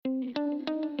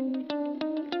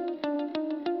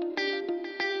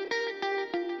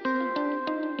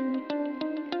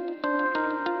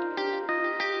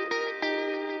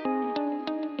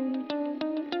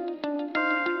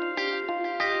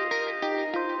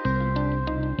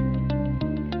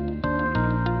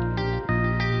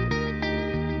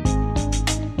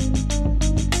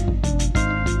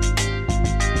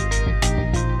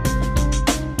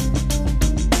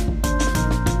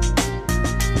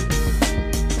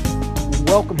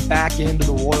welcome back into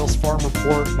the Royals Farm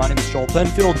Report. My name is Joel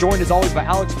Penfield, joined as always by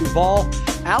Alex Duvall.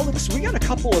 Alex, we got a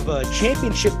couple of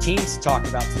championship teams to talk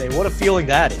about today. What a feeling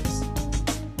that is.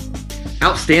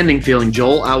 Outstanding feeling,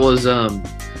 Joel. I was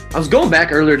going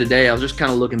back earlier today. I was just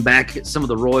kind of looking back at some of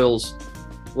the Royals,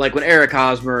 like when Eric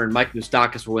Hosmer and Mike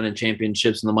Moustakas were winning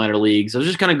championships in the minor leagues. I was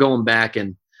just kind of going back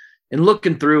and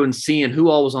looking through and seeing who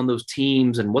all was on those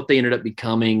teams and what they ended up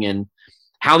becoming and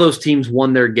how those teams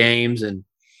won their games. And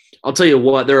I'll tell you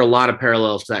what, there are a lot of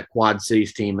parallels to that Quad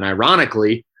Cities team. And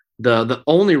ironically, the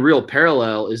only real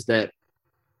parallel is that,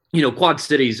 Quad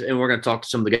Cities, and we're going to talk to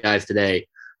some of the guys today,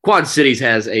 Quad Cities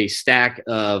has a stack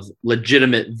of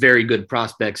legitimate, very good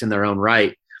prospects in their own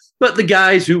right. But the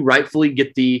guys who rightfully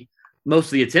get the most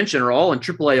of the attention are all in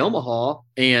AAA Omaha.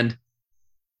 And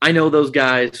I know those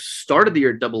guys started the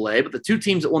year at AA, but the two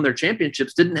teams that won their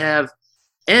championships didn't have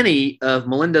any of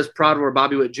Melendez, Prado, or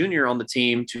Bobby Witt Jr. on the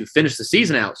team to finish the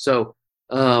season out. So,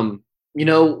 one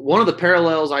of the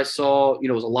parallels I saw,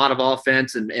 was a lot of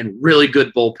offense and really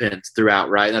good bullpens throughout,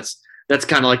 right? That's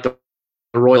kind of like the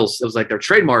Royals. It was like their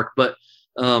trademark. But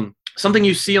something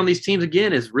you see on these teams,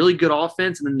 again, is really good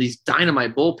offense and then these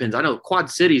dynamite bullpens. I know Quad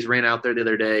Cities ran out there the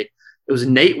other day. It was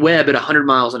Nate Webb at 100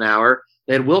 miles an hour.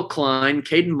 They had Will Klein,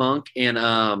 Caden Monk,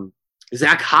 and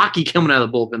Zach Hockey coming out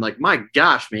of the bullpen. Like, my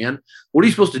gosh, man, what are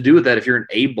you supposed to do with that if you're an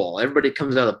A-ball? Everybody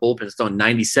comes out of the bullpen throwing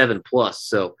 97 plus.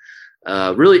 So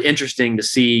really interesting to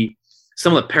see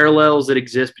some of the parallels that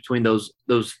exist between those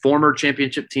former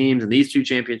championship teams and these two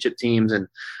championship teams. And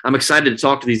I'm excited to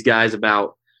talk to these guys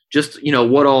about just,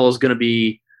 what all is going to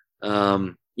be,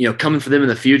 coming for them in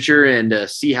the future and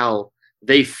see how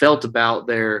they felt about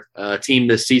their team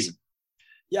this season.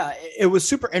 Yeah, it was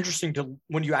super interesting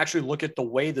when you actually look at the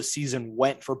way the season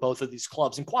went for both of these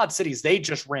clubs. In Quad Cities, they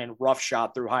just ran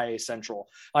roughshod through High A Central.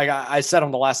 Like I said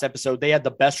on the last episode, they had the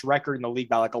best record in the league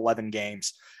by like 11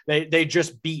 games. They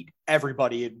just beat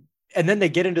everybody. And then they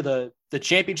get into the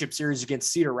championship series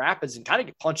against Cedar Rapids and kind of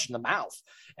get punched in the mouth.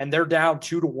 And they're down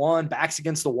 2-1, backs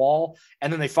against the wall.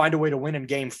 And then they find a way to win in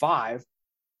Game 5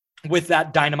 with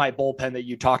that dynamite bullpen that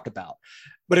you talked about.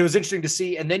 But it was interesting to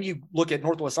see. And then you look at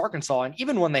Northwest Arkansas, and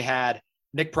even when they had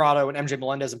Nick Prado and MJ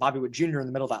Melendez and Bobby Witt Jr. in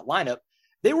the middle of that lineup,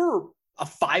 they were a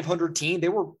 500 team.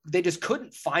 They just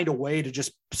couldn't find a way to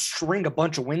just string a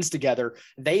bunch of wins together.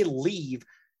 They leave,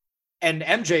 and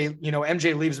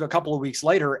MJ leaves a couple of weeks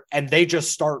later, and they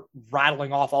just start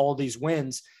rattling off all of these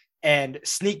wins and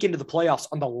sneak into the playoffs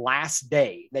on the last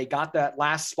day. They got that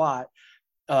last spot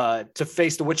to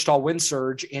face the Wichita Wind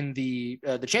Surge in the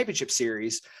championship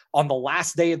series on the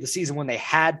last day of the season when they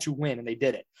had to win, and they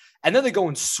did it. And then they go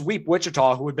and sweep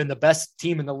Wichita, who had been the best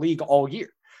team in the league all year.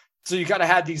 So you kind of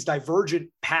had these divergent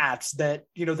paths that,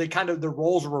 their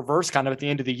roles are reversed kind of at the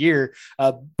end of the year.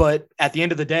 But at the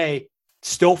end of the day,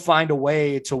 still find a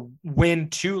way to win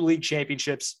 2 league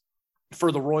championships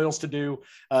for the Royals to do.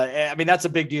 That's a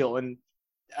big deal. And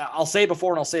I'll say it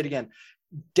before and I'll say it again.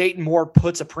 Dayton Moore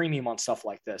puts a premium on stuff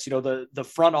like this. The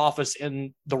front office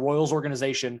in the Royals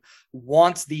organization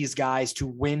wants these guys to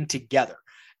win together.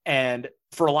 And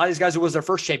for a lot of these guys, it was their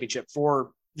first championship.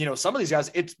 For, some of these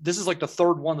guys, this is like the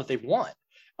third one that they've won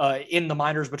in the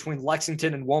minors between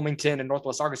Lexington and Wilmington and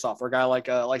Northwest Arkansas for a guy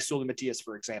like Sully Matias,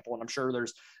 for example. And I'm sure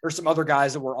there's some other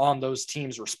guys that were on those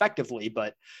teams respectively,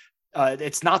 but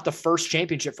it's not the first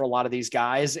championship for a lot of these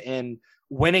guys. And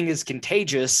winning is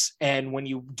contagious. And when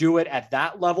you do it at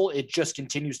that level, it just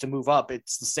continues to move up.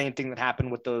 It's the same thing that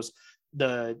happened with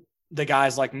the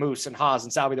guys like Moose and Haas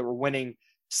and Salvi that were winning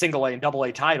single A and double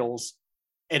A titles.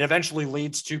 It eventually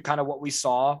leads to kind of what we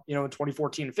saw, in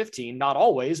 2014 and 15, not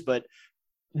always, but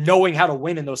knowing how to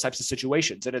win in those types of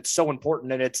situations. And it's so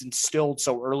important, and it's instilled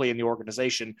so early in the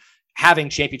organization, having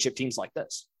championship teams like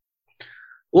this.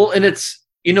 Well, and it's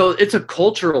a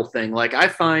cultural thing. Like I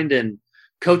find in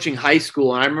coaching high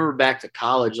school, and I remember back to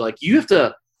college, like you have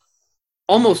to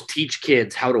almost teach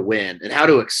kids how to win and how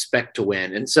to expect to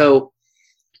win. And so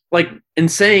like in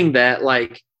saying that,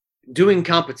 like doing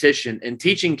competition and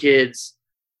teaching kids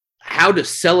how to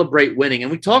celebrate winning.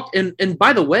 And we talked, and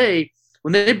by the way,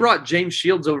 when they brought James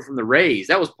Shields over from the Rays,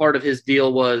 that was part of his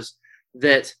deal, was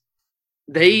that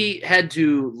they had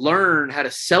to learn how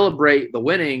to celebrate the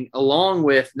winning along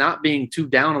with not being too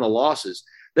down on the losses,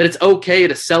 that it's okay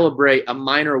to celebrate a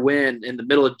minor win in the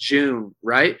middle of June,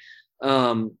 right?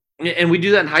 And we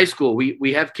do that in high school.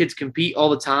 We have kids compete all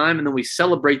the time, and then we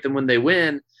celebrate them when they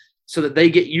win so that they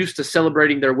get used to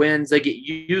celebrating their wins. They get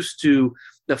used to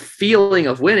the feeling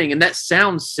of winning. And that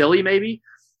sounds silly maybe,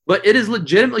 but it is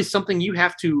legitimately something you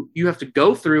have to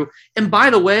go through. And by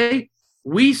the way,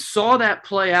 we saw that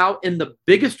play out in the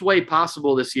biggest way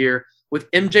possible this year with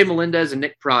MJ Melendez and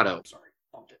Nick Prado.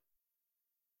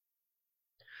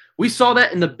 we saw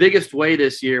that in the biggest way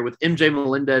this year with MJ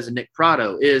Melendez and Nick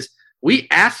Prado. Is we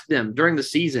asked them during the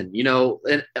season,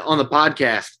 on the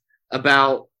podcast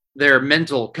about their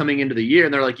mental coming into the year,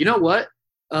 and they're like, you know what?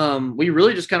 We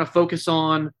really just kind of focus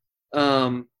on,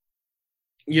 the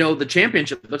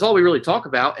championship. That's all we really talk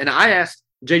about. And I asked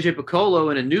JJ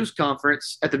Piccolo in a news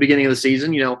conference at the beginning of the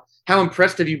season, how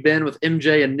impressed have you been with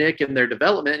MJ and Nick and their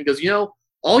development? And he goes,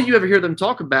 all you ever hear them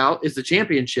talk about is the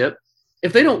championship.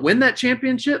 If they don't win that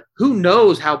championship, who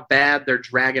knows how bad they're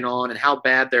dragging on and how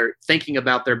bad they're thinking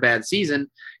about their bad season.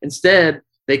 Instead,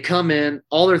 they come in,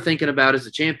 all they're thinking about is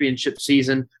the championship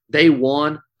season. They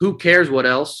won. Who cares what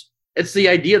else? It's the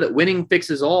idea that winning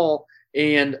fixes all.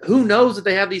 And who knows if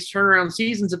they have these turnaround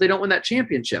seasons if they don't win that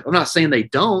championship. I'm not saying they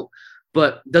don't,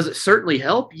 but does it certainly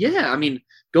help? Yeah. I mean,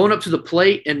 going up to the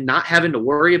plate and not having to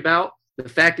worry about the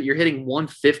fact that you're hitting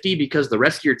 150 because the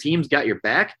rest of your team's got your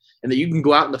back and that you can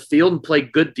go out in the field and play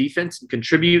good defense and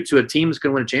contribute to a team that's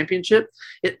going to win a championship,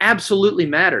 it absolutely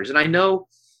matters. And I know,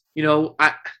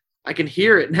 I can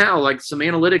hear it now, like some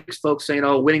analytics folks saying,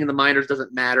 oh, winning in the minors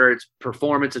doesn't matter. It's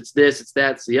performance. It's this, it's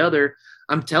that, it's the other.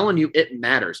 I'm telling you, it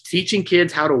matters. Teaching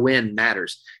kids how to win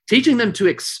matters. Teaching them to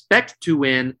expect to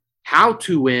win, how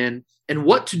to win, and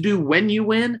what to do when you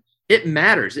win, it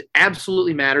matters. It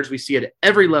absolutely matters. We see it at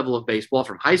every level of baseball,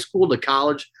 from high school to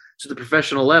college to the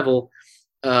professional level,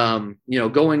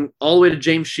 going all the way to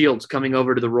James Shields coming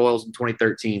over to the Royals in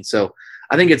 2013. So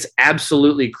I think it's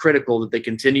absolutely critical that they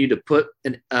continue to put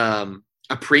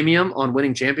a premium on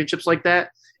winning championships like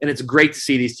that. And it's great to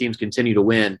see these teams continue to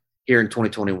win here in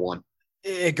 2021.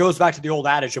 It goes back to the old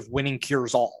adage of winning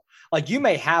cures all. Like, you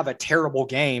may have a terrible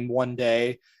game one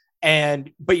day,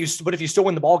 but if you still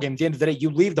win the ball game, at the end of the day, you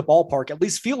leave the ballpark at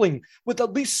least feeling with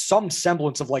at least some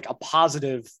semblance of like a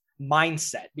positive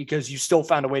mindset, because you still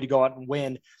found a way to go out and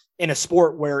win in a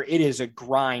sport where it is a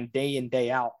grind day in, day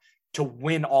out to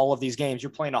win all of these games.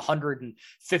 You're playing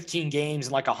 115 games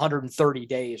in like 130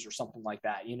 days or something like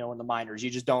that, in the minors. You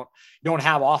just don't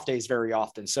have off days very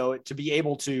often. So to be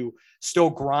able to still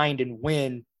grind and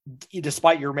win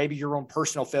despite maybe your own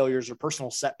personal failures or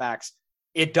personal setbacks,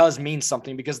 it does mean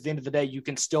something, because at the end of the day, you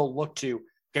can still look to,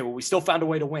 okay, well, we still found a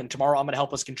way to win. Tomorrow, I'm going to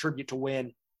help us contribute to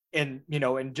win. And,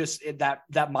 and just that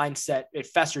mindset, it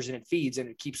festers and it feeds and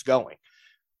it keeps going.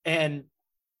 And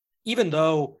even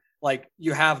though like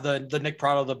you have the Nick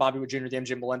Prado, the Bobby Witt Jr., the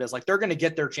MJ Melendez, like they're going to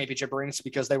get their championship rings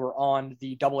because they were on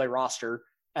the AA roster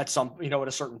at at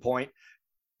a certain point.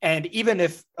 And even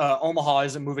if Omaha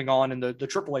isn't moving on in the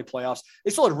AAA playoffs, they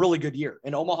still had a really good year.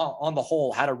 And Omaha on the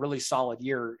whole had a really solid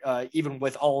year, even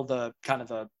with all the kind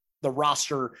of the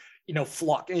roster,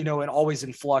 flux, and always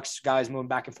in flux, guys moving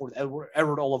back and forth.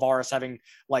 Edward Olivares having,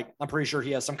 like, I'm pretty sure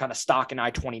he has some kind of stock in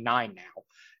I-29 now.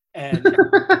 And,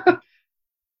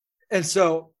 and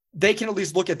so they can at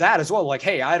least look at that as well. Like,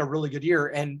 hey, I had a really good year.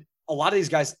 And a lot of these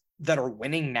guys that are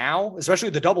winning now, especially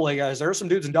the AA guys, there are some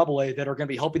dudes in AA that are going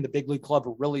to be helping the big league club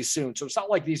really soon. So it's not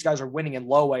like these guys are winning in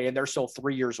low A and they're still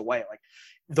 3 years away. Like,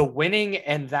 the winning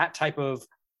and that type of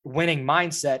winning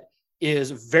mindset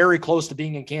is very close to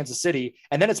being in Kansas City.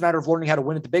 And then it's a matter of learning how to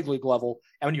win at the big league level.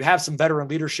 And when you have some veteran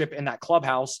leadership in that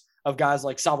clubhouse of guys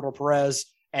like Salvador Perez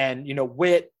and,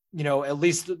 Witt, at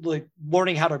least like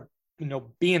learning how to,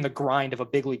 be in the grind of a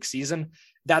big league season,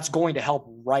 that's going to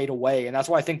help right away. And that's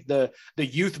why I think the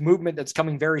youth movement that's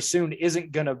coming very soon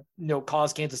isn't going to,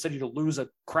 cause Kansas City to lose a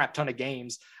crap ton of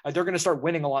games. They're going to start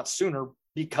winning a lot sooner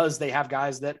because they have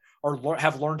guys that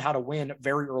have learned how to win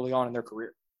very early on in their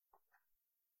career.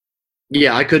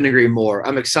 Yeah, I couldn't agree more.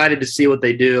 I'm excited to see what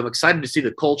they do. I'm excited to see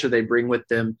the culture they bring with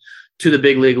them to the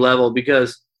big league level,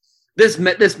 because this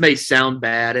may sound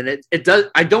bad, and it does.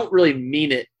 I don't really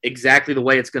mean it exactly the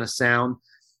way it's going to sound,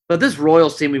 but this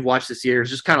Royals team we've watched this year is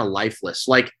just kind of lifeless.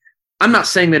 Like, I'm not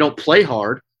saying they don't play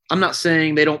hard. I'm not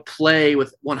saying they don't play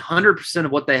with 100%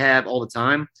 of what they have all the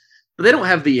time, but they don't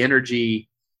have the energy.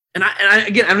 And I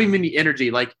don't even mean the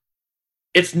energy. Like,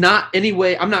 it's not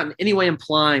anyway. I'm not in any way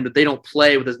implying that they don't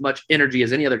play with as much energy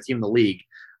as any other team in the league.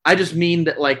 I just mean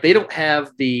that, like, they don't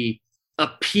have the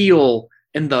appeal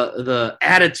and the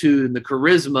attitude and the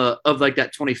charisma of like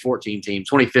that 2014 team,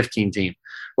 2015 team.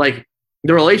 Like,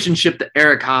 the relationship that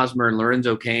Eric Hosmer and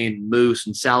Lorenzo Cain, Moose,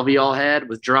 and Salvi all had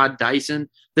with Gerard Dyson,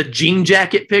 the jean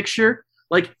jacket picture,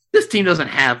 like, this team doesn't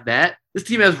have that. This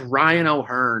team has Ryan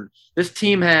O'Hearn. This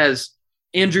team has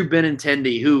Andrew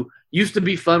Benintendi, who used to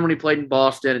be fun when he played in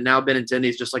Boston, and now Benintendi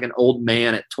is just like an old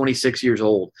man at 26 years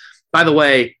old. By the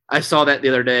way, I saw that the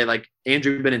other day, like,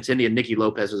 Andrew Benintendi and Nicky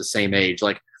Lopez are the same age.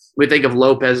 Like, we think of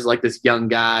Lopez as like this young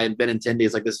guy and Benintendi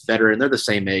is like this veteran. They're the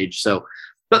same age. So,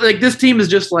 but like, this team is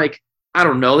just like, I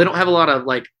don't know. They don't have a lot of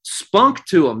like spunk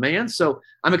to them, man. So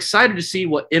I'm excited to see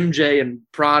what MJ and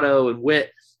Prado and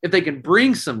Witt, if they can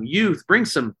bring some youth, bring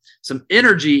some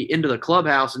energy into the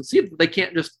clubhouse and see if they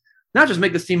can't just not just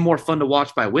make this team more fun to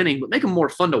watch by winning, but make them more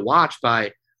fun to watch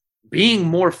by being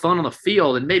more fun on the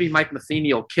field. And maybe Mike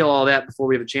Matheny will kill all that before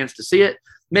we have a chance to see it.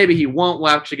 Maybe he won't. We'll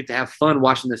actually get to have fun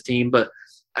watching this team. But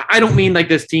I don't mean like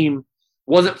this team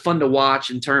wasn't fun to watch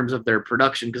in terms of their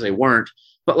production, because they weren't.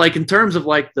 But like in terms of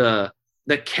like the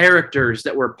characters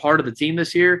that were part of the team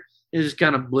this year, is just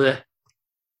kind of bleh.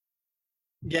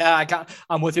 Yeah,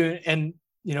 I'm with you. And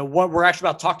you know what, we're actually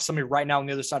about to talk to somebody right now on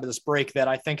the other side of this break that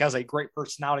I think has a great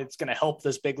personality that's going to help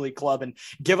this big league club and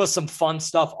give us some fun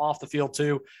stuff off the field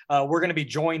too. We're going to be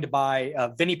joined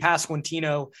by Vinny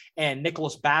Pasquantino and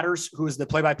Nicholas Batters, who is the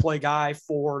play-by-play guy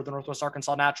for the Northwest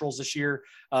Arkansas Naturals this year.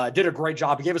 Did a great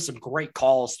job. He gave us some great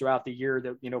calls throughout the year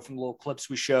that, you know, from the little clips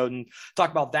we showed, and talk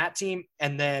about that team.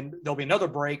 And then there'll be another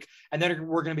break. And then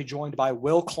we're going to be joined by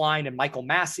Will Klein and Michael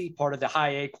Massey, part of the High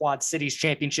A Quad Cities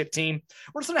championship team.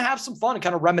 We're just going to have some fun and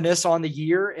kind of reminisce on the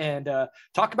year and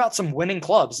talk about some winning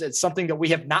clubs. It's something that we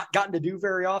have not gotten to do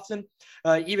very often,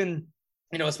 even,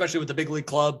 you know, especially with the big league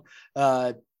club.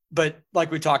 But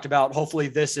like we talked about, hopefully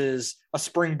this is a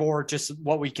springboard, just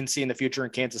what we can see in the future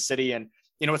in Kansas City. And,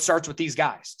 you know, it starts with these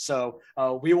guys. So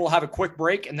we will have a quick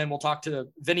break, and then we'll talk to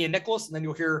Vinny and Nicholas, and then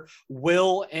you'll hear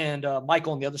Will and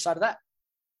Michael on the other side of that.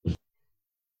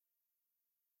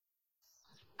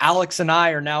 Alex and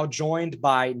I are now joined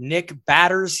by Nick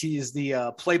Batters. He is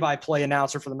the play-by-play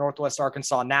announcer for the Northwest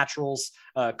Arkansas Naturals,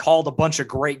 called a bunch of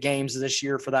great games this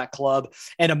year for that club,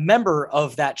 and a member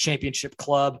of that championship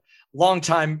club,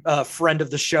 longtime friend of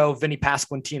the show, Vinny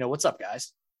Pasquantino. What's up,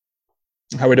 guys?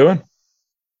 How we doing?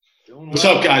 What's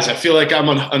up, guys? I feel like I'm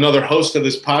another host of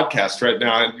this podcast right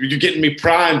now. You're getting me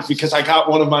primed because I got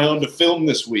one of my own to film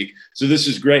this week. So this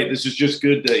is great. This is just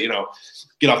good to, you know,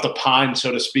 get off the pine,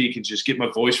 so to speak, and just get my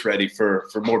voice ready for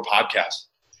more podcasts.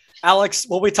 Alex,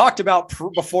 what we talked about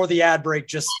before the ad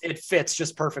break, it fits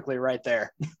just perfectly right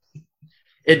there.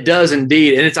 It does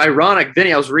indeed. And it's ironic,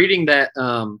 Vinny, I was reading that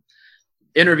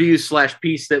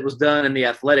interview/piece that was done in The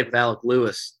Athletic with Alec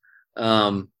Lewis.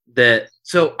 The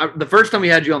first time we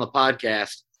had you on the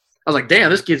podcast, I was like,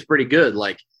 damn, this kid's pretty good.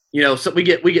 Like, you know, so we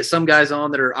get some guys on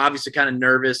that are obviously kind of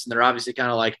nervous, and they're obviously kind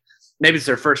of like, maybe it's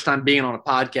their first time being on a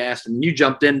podcast, and you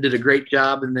jumped in, did a great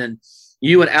job. And then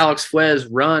you and Alex Fuez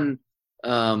run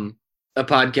a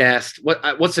podcast.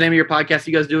 What's the name of your podcast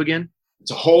you guys do again?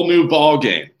 It's A Whole New Ball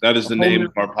Game. That is the name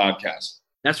of our podcast.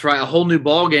 That's right. A Whole New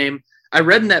Ball Game. I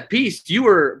read in that piece, you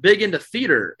were big into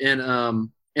theater in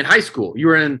high school. You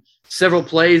were in several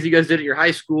plays you guys did at your high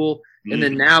school. And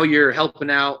then now you're helping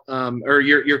out, or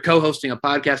you're co-hosting a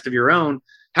podcast of your own.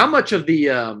 How much of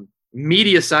the,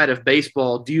 media side of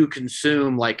baseball do you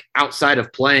consume, like outside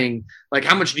of playing? Like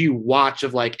how much do you watch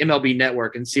of like MLB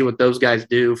Network and see what those guys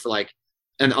do for like,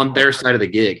 and on their side of the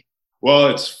gig? Well,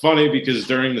 it's funny because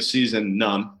during the season,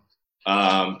 none,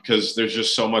 because there's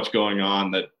just so much going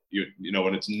on that you know,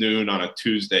 when it's noon on a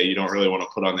Tuesday, you don't really want to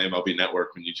put on the MLB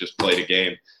Network when you just played a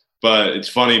game. But it's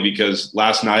funny because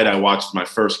last night I watched my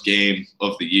first game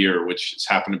of the year, which has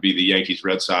happened to be the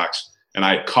Yankees-Red Sox. And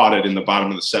I caught it in the bottom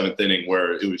of the seventh inning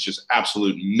where it was just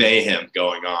absolute mayhem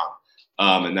going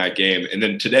on in that game. And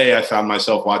then today I found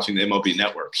myself watching the MLB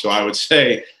Network. So I would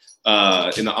say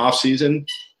in the off season,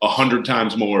 100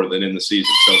 times more than in the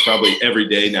season. So probably every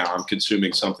day now I'm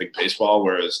consuming something baseball,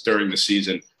 whereas during the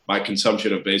season, my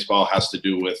consumption of baseball has to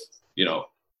do with, you know,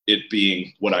 it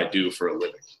being what I do for a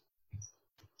living.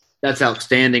 That's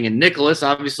outstanding. And Nicholas,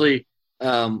 obviously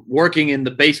working in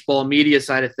the baseball media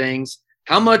side of things,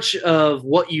 how much of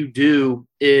what you do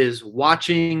is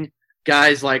watching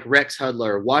guys like Rex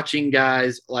Hudler, watching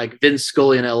guys like Vince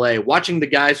Scully in LA, watching the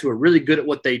guys who are really good at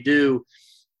what they do,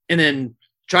 and then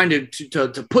trying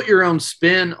to put your own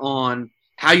spin on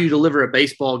how you deliver a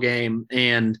baseball game?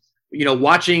 And, you know,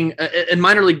 watching and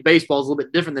minor league baseball is a little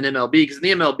bit different than MLB, because in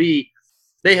the MLB,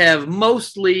 they have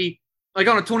mostly, like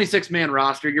on a 26-man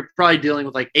roster, you're probably dealing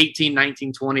with like 18,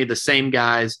 19, 20 of the same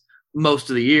guys most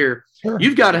of the year. Sure.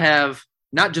 You've got to have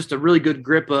not just a really good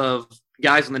grip of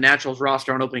guys on the Naturals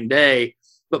roster on opening day,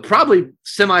 but probably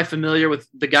semi-familiar with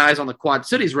the guys on the Quad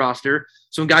Cities roster.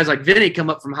 So when guys like Vinny come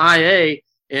up from High A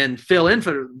and fill in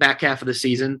for the back half of the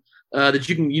season, that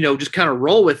you can, you know, just kind of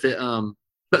roll with it.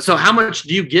 But so how much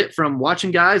do you get from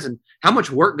watching guys, and how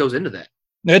much work goes into that?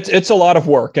 It's a lot of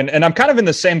work. And I'm kind of in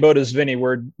the same boat as Vinny,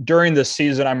 where during this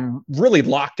season, I'm really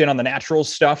locked in on the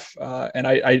Naturals stuff. And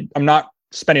I'm not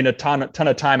spending a ton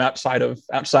of time outside of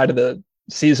the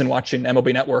season watching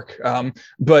MLB Network.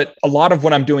 But a lot of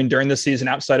what I'm doing during the season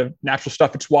outside of natural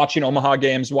stuff, it's watching Omaha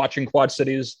games, watching Quad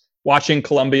Cities, watching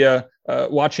Columbia,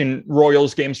 watching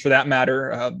Royals games for that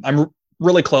matter. I'm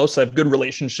really close. I have good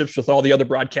relationships with all the other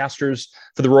broadcasters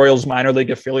for the Royals minor league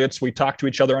affiliates. We talk to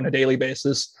each other on a daily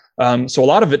basis. So a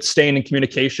lot of it's staying in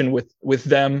communication with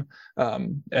them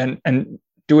and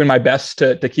doing my best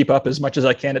to keep up as much as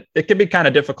I can. It can be kind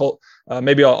of difficult.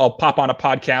 Maybe I'll pop on a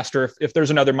podcast, or if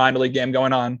there's another minor league game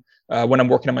going on when I'm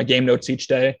working on my game notes each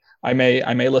day, I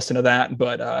may listen to that.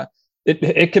 But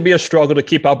it can be a struggle to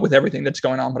keep up with everything that's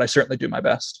going on, but I certainly do my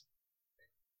best.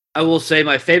 I will say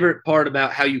my favorite part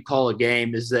about how you call a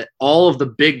game is that all of the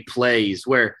big plays,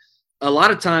 where a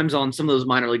lot of times on some of those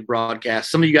minor league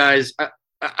broadcasts, some of you guys,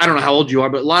 I don't know how old you are,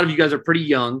 but a lot of you guys are pretty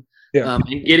young and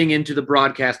getting into the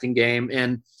broadcasting game.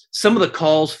 And some of the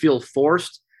calls feel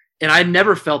forced. And I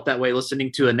never felt that way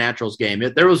listening to a Naturals game.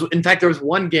 There was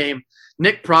one game,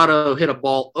 Nick Prado hit a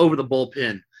ball over the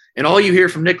bullpen. And all you hear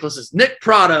from Nicholas is, Nick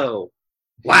Prado,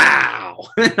 wow.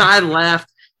 And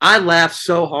I laughed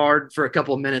so hard for a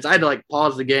couple of minutes. I had to like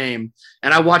pause the game,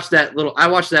 and I watched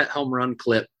that home run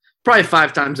clip probably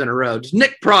 5 times in a row. Just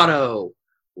Nick Prado,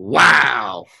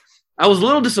 wow. I was a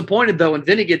little disappointed though when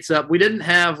Vinny gets up. We didn't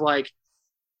have like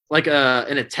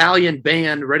an Italian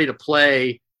band ready to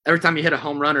play every time you hit a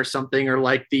home run or something, or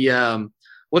like the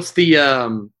what's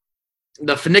the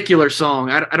funicular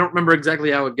song? I don't remember exactly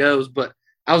how it goes, but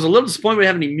I was a little disappointed we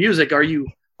didn't have any music. Are you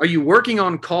working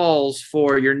on calls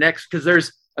for your next? Because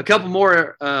there's a couple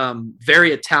more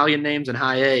very Italian names in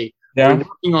high A. Yeah. We're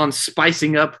working on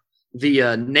spicing up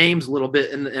the names a little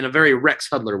bit in a very Rex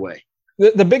Hudler way.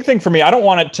 The big thing for me, I don't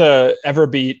want it to ever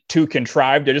be too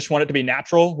contrived. I just want it to be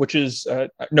natural, which is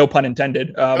no pun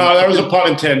intended. No, that was a pun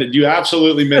intended. You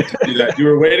absolutely meant to do that. You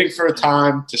were waiting for a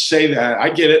time to say that. I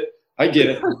get it.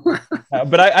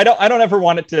 But I don't ever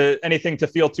want it to anything to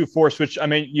feel too forced, which, I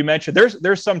mean, you mentioned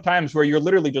there's some times where you're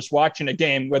literally just watching a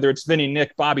game, whether it's Vinny,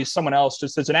 Nick, Bobby, someone else,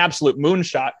 just as an absolute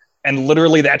moonshot. And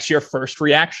literally that's your first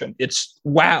reaction. It's,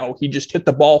 wow, he just hit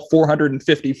the ball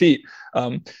 450 feet.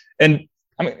 And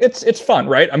I mean, it's fun,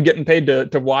 right? I'm getting paid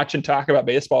to watch and talk about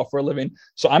baseball for a living.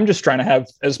 So I'm just trying to have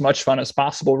as much fun as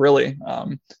possible, really,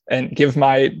 and give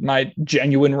my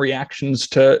genuine reactions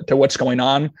to what's going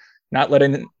on. Not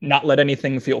let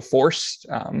anything feel forced.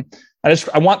 I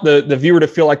want the viewer to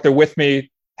feel like they're with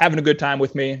me, having a good time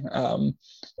with me,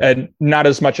 and not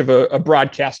as much of a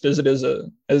broadcast as it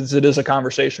is a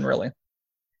conversation, really.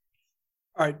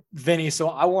 All right, Vinny. So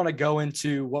I want to go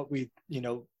into what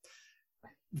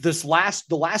the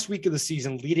last week of the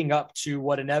season leading up to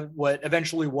what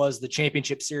eventually was the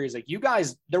championship series. Like, you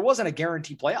guys, there wasn't a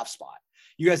guaranteed playoff spot.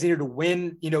 You guys needed to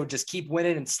win, just keep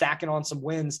winning and stacking on some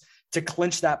wins to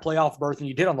clinch that playoff berth. And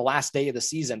you did on the last day of the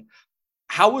season.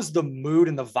 How was the mood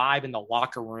and the vibe in the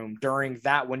locker room during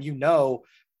that, when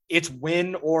it's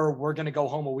win or we're going to go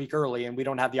home a week early and we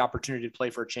don't have the opportunity to play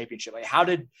for a championship? Like, how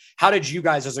did you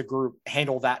guys as a group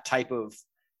handle that type of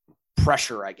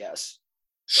pressure, I guess?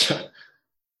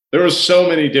 There was so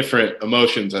many different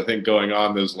emotions, I think, going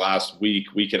on those last week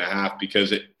and a half,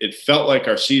 because it felt like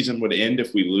our season would end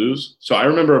if we lose. So I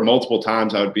remember multiple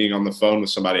times I would be on the phone with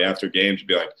somebody after games and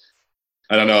be like,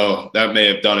 I don't know, that may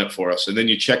have done it for us. And then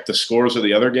you check the scores of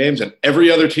the other games, and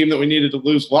every other team that we needed to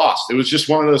lose lost. It was just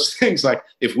one of those things, like,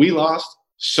 if we lost,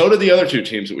 so did the other 2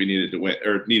 teams that we needed to win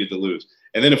or needed to lose.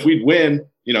 And then if we'd win,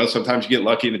 sometimes you get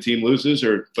lucky and the team loses,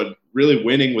 but really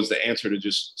winning was the answer to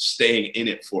just staying in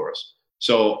it for us.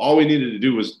 So all we needed to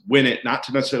do was win it, not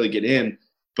to necessarily get in,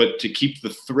 but to keep the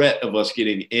threat of us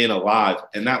getting in alive.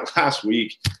 And that last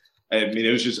week, I mean,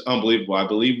 it was just unbelievable. I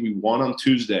believe we won on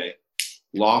Tuesday,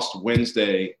 lost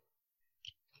Wednesday,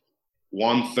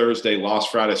 won Thursday,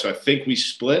 lost Friday. So I think we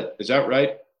split. Is that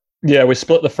right? Yeah, we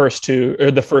split the first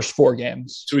 4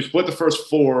 games. So we split the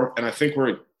first 4, and I think we're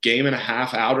a game and a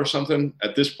half out or something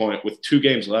at this point, with 2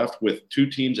 games left, with 2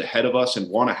 teams ahead of us and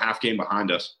 1 a half game behind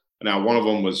us. Now, one of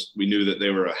them we knew that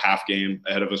they were a half game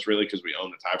ahead of us, really, because we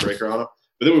owned the tiebreaker on them.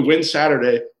 But then we win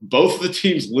Saturday, both of the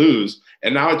teams lose,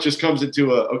 and now it just comes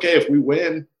into okay, if we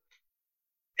win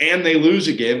and they lose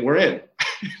again, we're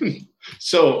in.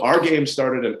 So our game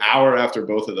started an hour after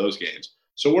both of those games.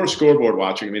 So we're scoreboard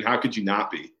watching. I mean, how could you not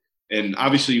be? And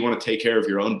obviously you want to take care of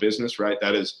your own business, right?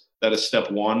 That is step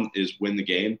 1, is win the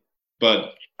game.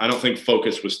 But I don't think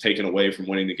focus was taken away from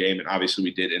winning the game. And obviously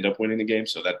we did end up winning the game.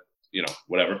 So that,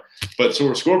 whatever. But so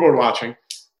we're scoreboard watching,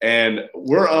 and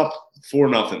we're up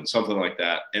 4-0, something like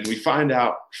that. And we find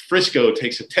out Frisco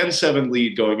takes a 10-7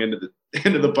 lead going into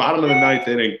the bottom of the 9th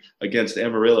inning against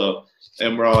Amarillo.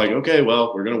 And we're all like, okay,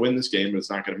 well, we're going to win this game, but it's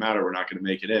not going to matter. We're not going to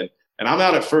make it in. And I'm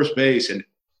out at first base, and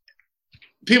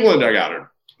people in the dugout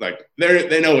are like,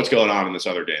 they know what's going on in this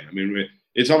other game. I mean,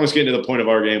 it's almost getting to the point of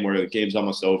our game where the game's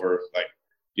almost over. Like,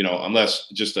 unless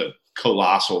just a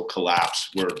colossal collapse,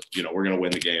 we're going to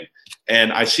win the game.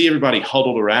 And I see everybody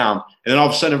huddled around, and then all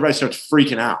of a sudden everybody starts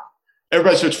freaking out.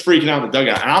 Everybody starts freaking out in the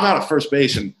dugout. And I'm out at first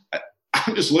base, and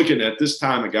I'm just looking at this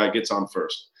time a guy gets on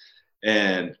first.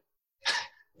 And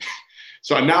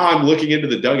so now I'm looking into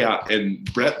the dugout, and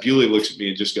Brett Bewley looks at me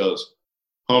and just goes,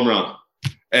 home run.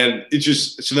 And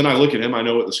so then I look at him, I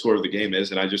know what the score of the game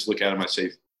is, and I just look at him, I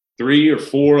say 3 or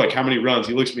 4, like how many runs?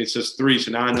 He looks at me and says 3,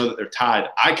 so now I know that they're tied.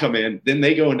 I come in, then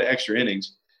they go into extra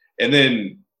innings, and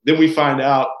then we find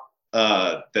out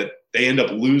that they end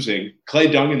up losing. Clay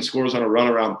Dungan scores on a run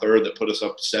around third that put us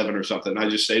up 7 or something, and I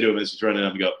just say to him as he's running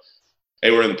up and go,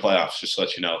 hey, we're in the playoffs, just to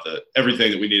let you know that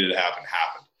everything that we needed to happen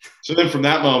happened. So then from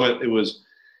that moment, it was,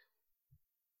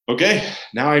 okay,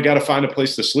 now I got to find a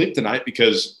place to sleep tonight,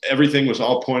 because everything was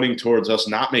all pointing towards us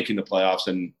not making the playoffs.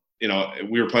 And,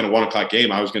 we were playing a 1:00 game.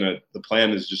 The plan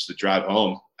is just to drive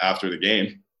home after the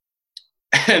game.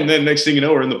 And then next thing you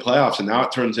know, we're in the playoffs, and now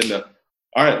it turns into,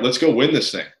 all right, let's go win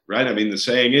this thing, right? I mean, the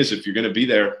saying is, if you're going to be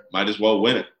there, might as well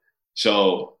win it.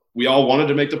 So we all wanted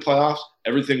to make the playoffs.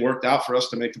 Everything worked out for us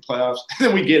to make the playoffs. And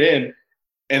then we get in,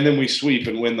 and then we sweep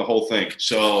and win the whole thing.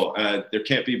 So there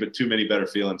can't be but too many better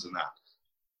feelings than that.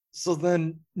 So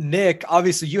then, Nick,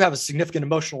 obviously you have a significant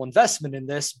emotional investment in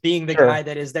this, being the guy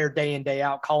that is there day in, day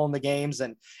out, calling the games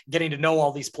and getting to know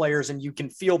all these players, and you can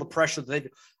feel the pressure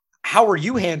that how are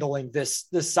you handling this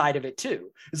side of it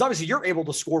too? Because obviously you're able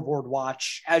to scoreboard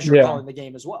watch as you're calling the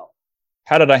game as well.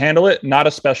 How did I handle it? Not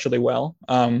especially well.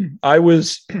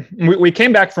 We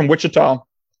came back from Wichita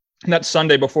that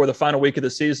Sunday before the final week of the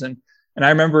season. And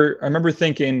I remember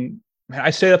thinking, man, I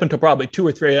stayed up until probably 2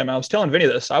 or 3 a.m. I was telling Vinny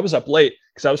this. I was up late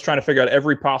because I was trying to figure out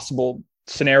every possible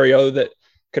scenario that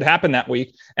could happen that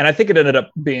week. And I think it ended up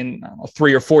being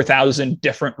 3,000 or 4,000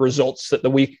 different results that the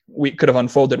week could have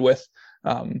unfolded with.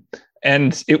 And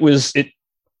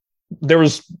there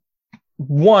was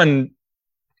one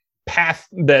path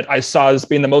that I saw as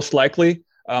being the most likely,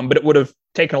 but it would have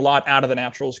taken a lot out of the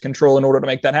Naturals' control in order to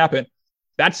make that happen.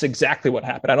 That's exactly what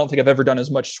happened. I don't think I've ever done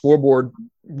as much scoreboard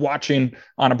watching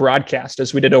on a broadcast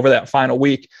as we did over that final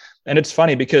week. And it's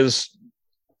funny because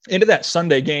into that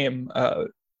Sunday game,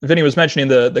 Vinny was mentioning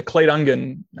the Clay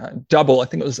Dungan double. I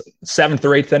think it was 7th or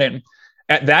 8th inning.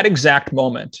 At that exact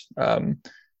moment,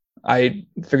 I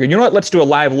figured, you know what, let's do a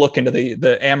live look into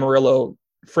the Amarillo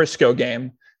Frisco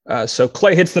game. So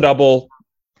Clay hits the double,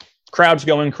 crowd's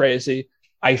going crazy.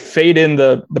 I fade in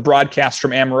the broadcast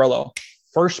from Amarillo.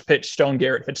 First pitch, Stone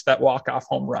Garrett hits that walk-off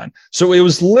home run. So it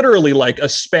was literally like a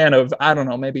span of, I don't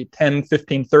know, maybe 10,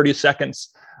 15, 30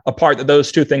 seconds apart that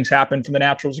those two things happened, from the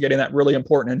Naturals getting that really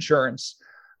important insurance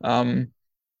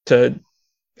to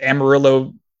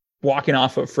Amarillo walking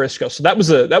off of Frisco. So that was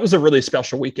a really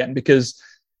special weekend, because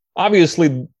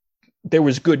obviously there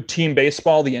was good team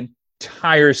baseball the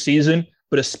entire season,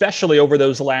 but especially over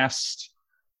those last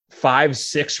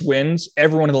 5-6 wins,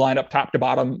 everyone in the lineup, top to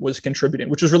bottom, was contributing,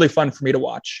 which was really fun for me to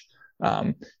watch.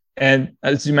 And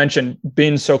as you mentioned,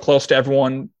 being so close to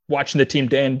everyone, watching the team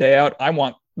day in, day out, I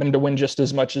want them to win just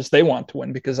as much as they want to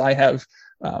win, because I have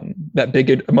that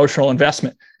big emotional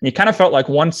investment. And you kind of felt like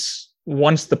once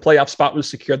the playoff spot was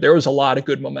secured, there was a lot of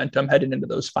good momentum heading into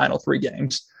those final 3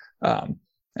 games. And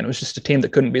it was just a team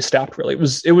that couldn't be stopped, really.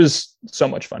 It was so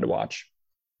much fun to watch.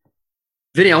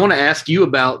 Vinny, I want to ask you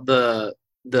about the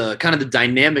kind of the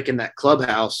dynamic in that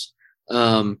clubhouse.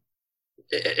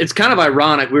 It's kind of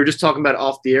ironic. We were just talking about it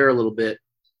off the air a little bit,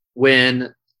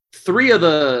 when three of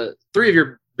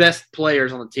your best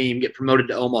players on the team get promoted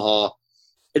to Omaha.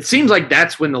 It seems like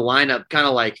that's when the lineup kind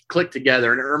of like clicked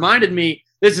together. And it reminded me,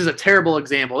 this is a terrible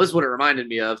example. This is what it reminded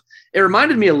me of. It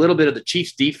reminded me a little bit of the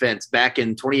Chiefs defense back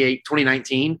in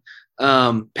 2019.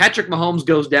 Patrick Mahomes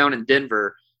goes down in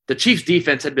Denver. The Chiefs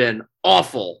defense had been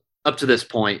awful up to this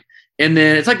point. And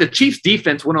then it's like the Chiefs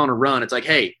defense went on a run. It's like,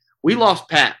 hey, we lost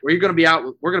Pat. We're going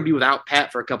to be without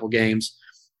Pat for a couple games.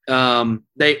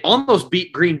 They almost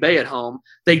beat Green Bay at home.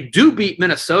 They do beat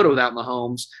Minnesota without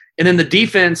Mahomes. And then the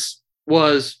defense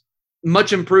was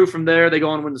much improved from there. They go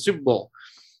on to win the Super Bowl.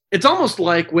 It's almost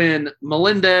like when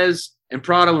Melendez and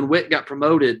Prado and Witt got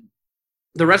promoted,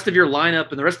 the rest of your lineup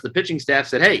and the rest of the pitching staff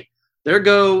said, hey, there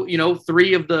go,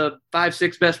 3 of the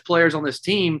 5-6 best players on this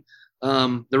team.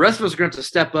 The rest of us are going to have to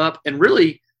step up and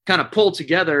really kind of pull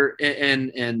together.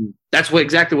 And that's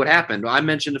exactly what happened. I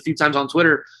mentioned a few times on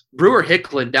Twitter, Brewer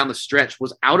Hicklin down the stretch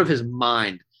was out of his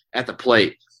mind at the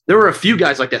plate. There were a few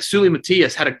guys like that. Sully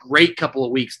Matias had a great couple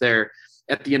of weeks there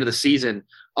at the end of the season.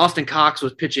 Austin Cox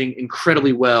was pitching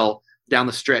incredibly well. down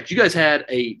the stretch. You guys had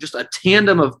just a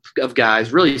tandem of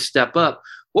guys really step up.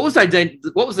 What was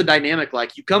the dynamic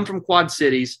like? You come from Quad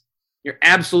Cities, you're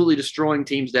absolutely destroying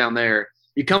teams down there.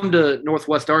 You come to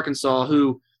Northwest Arkansas,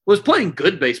 who was playing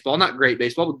good baseball, not great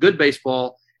baseball, but good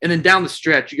baseball. And then down the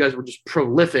stretch, you guys were just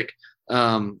prolific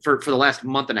for the last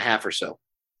month and a half or so.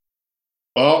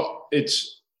 Well,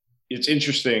 it's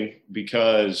interesting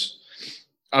because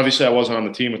obviously I wasn't on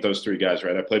the team with those three guys,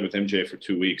 right? I played with MJ for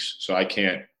 2 weeks, so I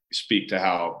can't speak to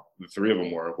how the three of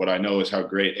them were. What I know is how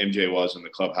great MJ was in the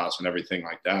clubhouse and everything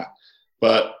like that.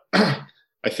 But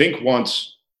I think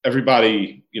once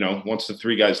the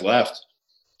three guys left,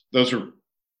 those are,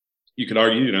 you could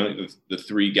argue, the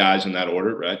three guys in that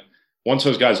order, right? Once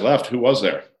those guys left, who was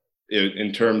there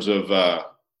in terms of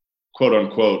quote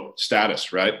unquote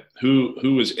status, right?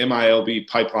 Who is MILB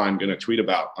Pipeline going to tweet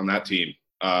about on that team?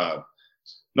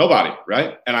 Nobody,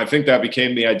 right? And I think that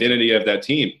became the identity of that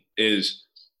team is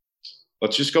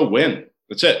let's just go win.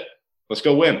 That's it. Let's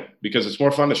go win, because it's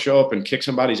more fun to show up and kick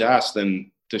somebody's ass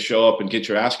than to show up and get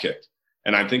your ass kicked.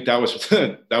 And I think that was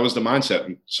that was the mindset.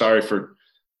 I'm sorry for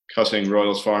cussing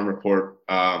Royals Farm Report.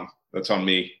 That's on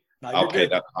me. No, I'll pay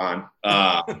that fine.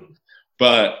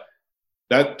 But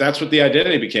that's what the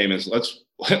identity became, is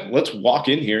let's walk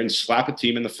in here and slap a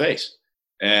team in the face.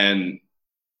 And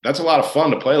that's a lot of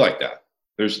fun to play like that.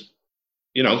 There's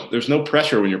no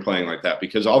pressure when you're playing like that,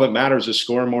 because all that matters is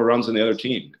scoring more runs than the other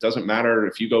team. It doesn't matter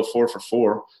if you go 4 for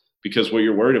 4, because what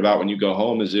you're worried about when you go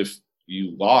home is if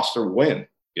you lost or win,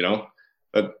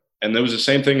 and there was the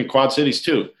same thing in Quad Cities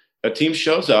too. That team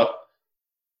shows up,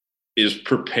 is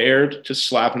prepared to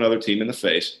slap another team in the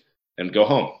face and go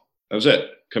home. That was it.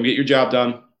 Come get your job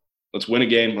done. Let's win a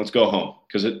game. Let's go home.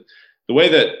 Because the way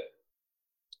that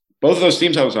both of those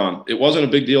teams I was on, it wasn't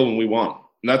a big deal when we won.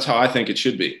 And that's how I think it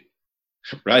should be,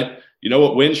 right? You know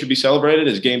what win should be celebrated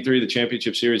is Game 3 of the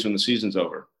championship series when the season's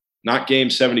over, not Game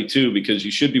 72, because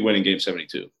you should be winning Game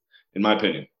 72, in my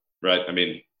opinion, right? I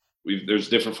mean, there's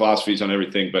different philosophies on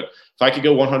everything, but if I could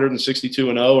go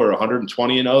 162-0 or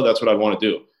 120-0, that's what I want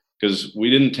to do, because we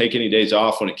didn't take any days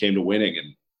off when it came to winning.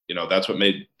 And, that's what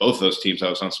made both those teams I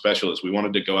was on special, is we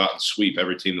wanted to go out and sweep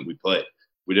every team that we played.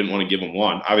 We didn't want to give them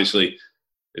one. Obviously,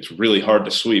 it's really hard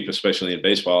to sweep, especially in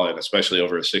baseball and especially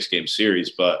over a 6-game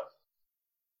series. But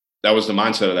that was the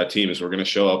mindset of that team, is we're going to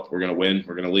show up, we're going to win,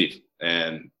 we're going to leave.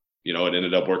 And, it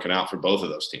ended up working out for both of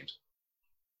those teams.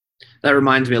 That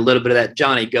reminds me a little bit of that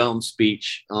Johnny Gomes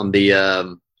speech on the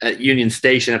at Union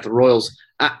Station at the Royals.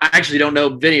 I actually don't know,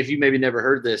 Vinny, if you maybe never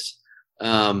heard this.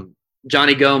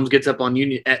 Johnny Gomes gets up on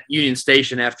Union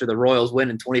Station after the Royals win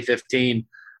in 2015.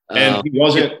 And he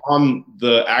wasn't on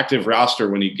the active roster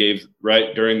when he gave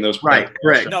during those. Right,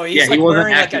 correct. No, he's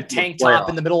wearing like a tank top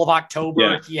in the middle of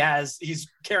October. Yeah. He's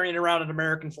carrying around an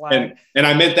American flag. And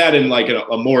I meant that in like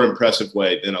a more impressive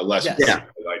way than a less. Yes. Yeah.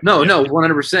 No,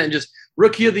 100%. Just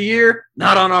Rookie of the Year,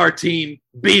 not on our team,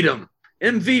 beat him.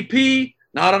 MVP,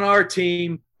 not on our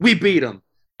team, we beat him.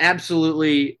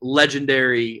 Absolutely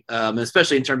legendary,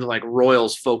 especially in terms of like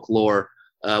Royals folklore.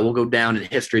 Will go down in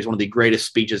history as one of the greatest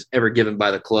speeches ever given by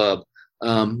the club.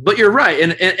 But you're right,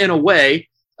 in a way,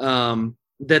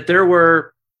 that there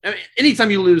were. I mean, anytime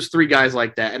you lose three guys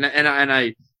like that, and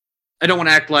I don't want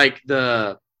to act like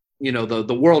the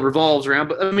world revolves around,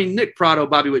 but I mean Nick Prado,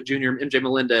 Bobby Witt Jr., MJ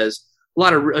Melendez,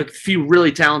 a few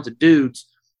really talented dudes.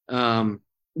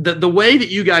 The way that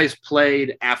you guys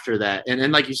played after that,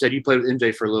 and like you said, you played with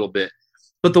MJ for a little bit,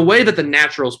 but the way that the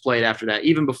Naturals played after that,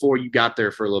 even before you got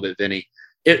there for a little bit, Vinny,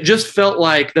 it just felt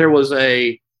like there was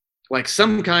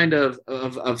some kind of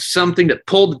something that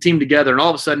pulled the team together, and all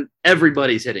of a sudden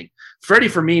everybody's hitting. Freddie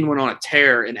Fermin went on a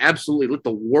tear and absolutely lit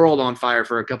the world on fire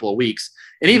for a couple of weeks.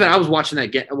 And even I was watching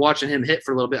him hit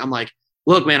for a little bit. I'm like,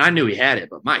 look, man, I knew he had it,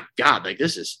 but my God, like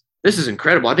this is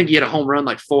incredible. I think he had a home run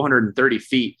like 430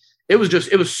 feet. It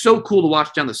was so cool to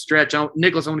watch down the stretch.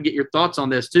 Nicholas, I want to get your thoughts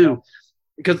on this too,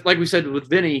 because like we said with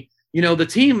Vinny, the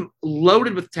team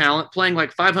loaded with talent, playing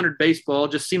like 500 baseball,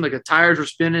 just seemed like the tires were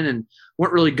spinning and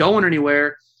weren't really going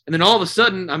anywhere. And then all of a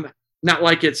sudden, I'm not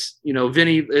like it's,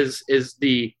 Vinny is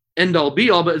the end all be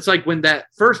all, but it's like when that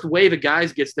first wave of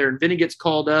guys gets there and Vinny gets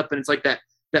called up and it's like that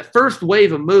first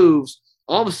wave of moves,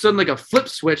 all of a sudden like a flip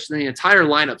switch and the entire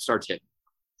lineup starts hitting.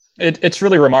 It's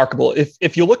really remarkable.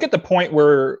 If you look at the point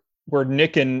where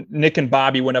Nick and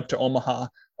Bobby went up to Omaha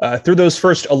through those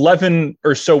first 11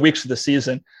 or so weeks of the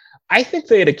season, I think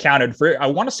they had accounted for, I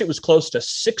want to say it was close to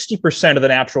 60% of the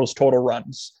Naturals' total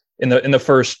runs in the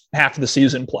first half of the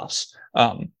season plus.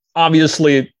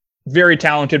 Obviously, very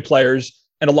talented players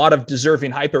and a lot of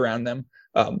deserving hype around them.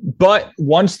 But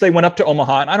once they went up to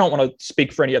Omaha, and I don't want to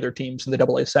speak for any other teams in the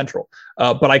AA Central,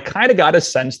 but I kind of got a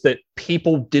sense that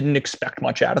people didn't expect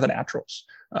much out of the Naturals.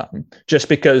 Just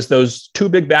because those two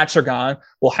big bats are gone.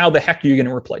 Well, how the heck are you going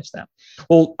to replace them?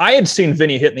 Well, I had seen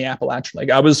Vinny hit in the Appalachian League.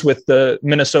 I was with the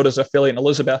Minnesota's affiliate in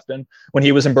Elizabethton when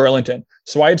he was in Burlington.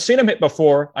 So I had seen him hit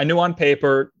before. I knew on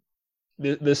paper,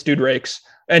 this dude rakes.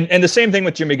 And the same thing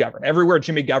with Jimmy Govern. Everywhere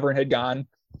Jimmy Govern had gone,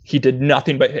 he did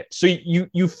nothing but hit. So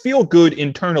you feel good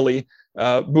internally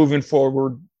moving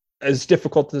forward, as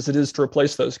difficult as it is to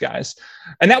replace those guys.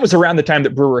 And that was around the time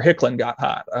that Brewer Hicklin got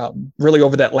hot, really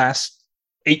over that last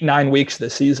 8-9 weeks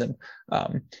this season.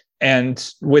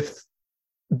 And with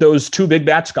those two big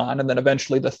bats gone, and then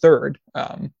eventually the third,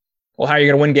 well, how are you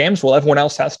going to win games? Well, everyone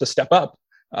else has to step up.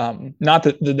 Not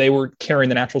that they were carrying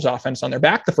the Naturals offense on their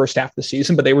back the first half of the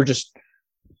season, but they were just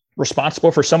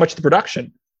responsible for so much of the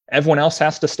production. Everyone else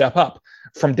has to step up.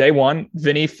 From day one,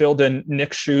 Vinny filled in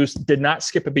Nick's shoes, did not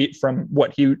skip a beat from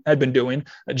what he had been doing.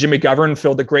 Jimmy Govern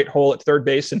filled a great hole at third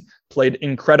base and played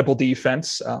incredible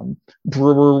defense.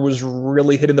 Brewer was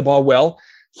really hitting the ball well.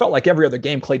 Felt like every other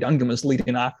game, Clay Dungan was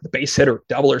leading off the base hit or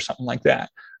double or something like that.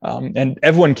 And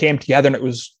everyone came together, and it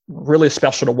was really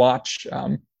special to watch.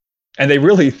 And they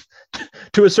really,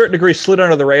 to a certain degree, slid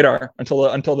under the radar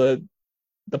until the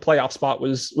playoff spot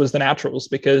was the Naturals,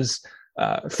 because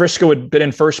Frisco had been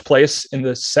in first place in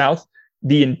the South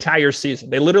the entire season.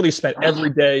 They literally spent every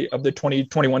day of the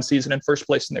 2021 season in first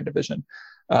place in their division.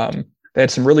 They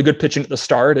had some really good pitching at the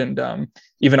start, and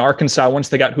even Arkansas, once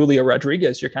they got Julio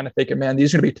Rodriguez, you're kind of thinking, man,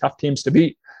 these are going to be tough teams to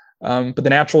beat. But the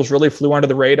Naturals really flew under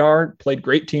the radar, played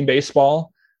great team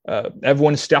baseball.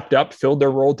 Everyone stepped up, filled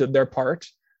their role, did their part.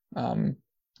 To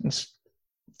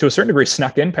a certain degree,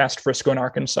 snuck in past Frisco and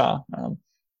Arkansas.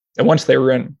 And once they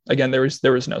were in, again, there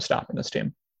was no stopping this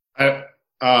team.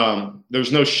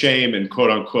 There's no shame in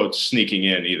quote unquote sneaking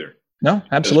in either. No,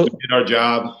 absolutely. We did our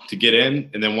job to get in,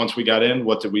 and then once we got in,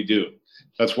 what did we do?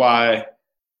 That's why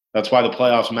the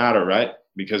playoffs matter, right?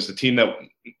 Because the team that,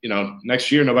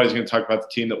 next year nobody's going to talk about the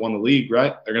team that won the league,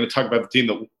 right? They're going to talk about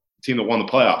the team that won the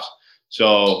playoffs.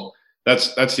 So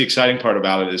that's the exciting part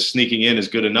about it, is sneaking in is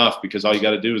good enough, because all you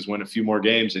got to do is win a few more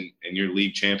games and you're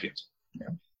league champions. Yeah.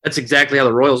 That's exactly how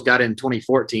the Royals got in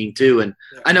 2014 too. And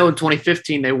I know in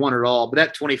 2015 they won it all, but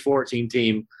that 2014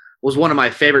 team was one of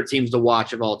my favorite teams to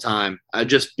watch of all time,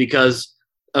 just because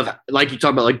of, like you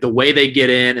talk about, like the way they get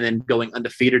in and then going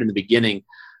undefeated in the beginning.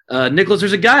 Nicholas,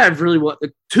 there's a guy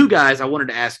two guys I wanted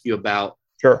to ask you about.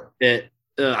 Sure. That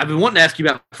I've been wanting to ask you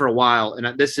about for a while,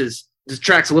 and this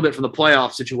tracks a little bit from the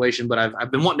playoff situation, but I've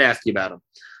been wanting to ask you about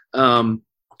them.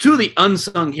 Two of the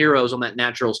unsung heroes on that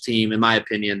Naturals team, in my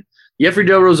opinion. Jeffrey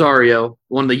Del Rosario,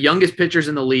 one of the youngest pitchers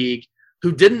in the league,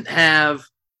 who didn't have,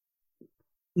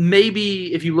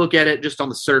 maybe if you look at it just on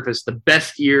the surface, the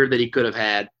best year that he could have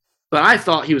had. But I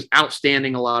thought he was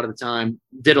outstanding a lot of the time,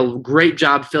 did a great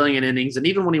job filling in innings. And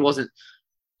even when he wasn't,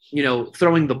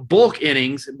 throwing the bulk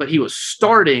innings, but he was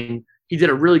starting, he did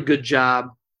a really good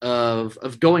job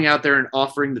of going out there and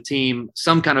offering the team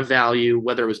some kind of value,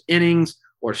 whether it was innings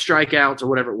or strikeouts or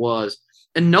whatever it was.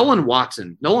 And Nolan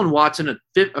Watson,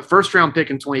 a first-round pick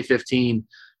in 2015.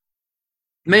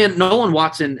 Man, Nolan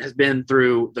Watson has been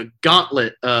through the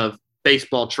gauntlet of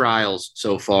baseball trials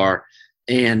so far,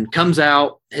 and comes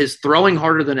out, his throwing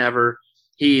harder than ever.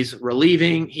 He's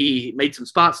relieving. He made some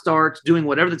spot starts, doing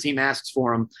whatever the team asks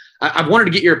for him. I've wanted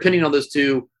to get your opinion on those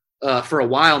two for a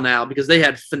while now, because they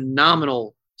had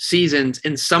phenomenal seasons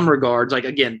in some regards. Like,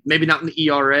 again, maybe not in the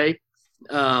ERA,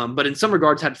 but in some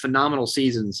regards had phenomenal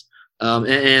seasons.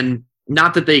 And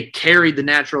not that they carried the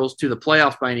Naturals to the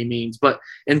playoffs by any means, but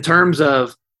in terms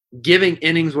of giving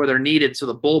innings where they're needed so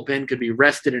the bullpen could be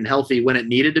rested and healthy when it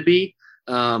needed to be,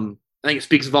 I think it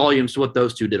speaks volumes to what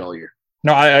those two did all year.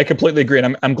 No, I completely agree.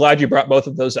 And I'm glad you brought both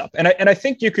of those up. And I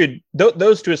think you could,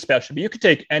 those two especially, but you could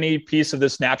take any piece of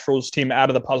this Naturals team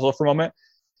out of the puzzle for a moment,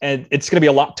 and it's going to be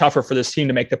a lot tougher for this team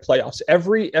to make the playoffs.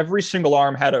 Every single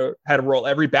arm had a role.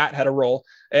 Every bat had a role.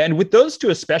 And with those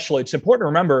two especially, it's important to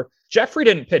remember Jeffrey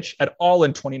didn't pitch at all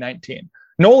in 2019.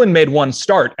 Nolan made one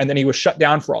start, and then he was shut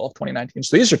down for all of 2019.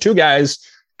 So these are two guys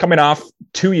coming off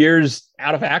 2 years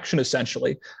out of action,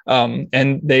 essentially.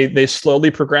 And they slowly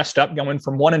progressed up, going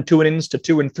from 1 and 2 innings to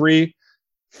 2 and 3,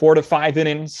 4 to 5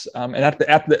 innings. And at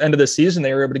the end of the season,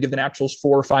 they were able to give the Naturals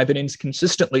 4 or 5 innings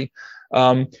consistently.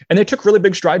 And they took really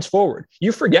big strides forward.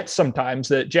 You forget sometimes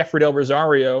that Jeffrey Del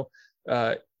Rosario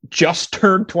just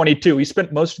turned 22. He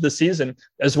spent most of the season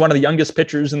as one of the youngest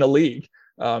pitchers in the league.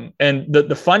 And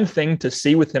the fun thing to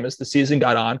see with him as the season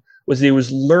got on was he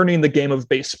was learning the game of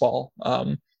baseball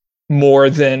more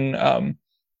than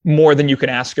you can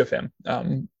ask of him.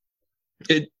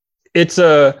 It's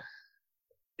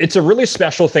a really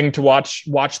special thing to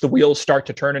watch the wheels start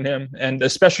to turn in him, and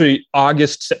especially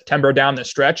August, September down the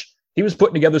stretch. He was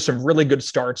putting together some really good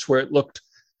starts where it looked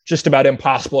just about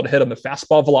impossible to hit him. The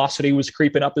fastball velocity was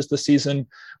creeping up as the season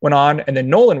went on. And then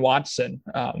Nolan Watson,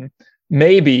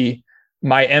 maybe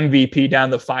my MVP down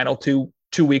the final two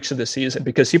weeks of the season,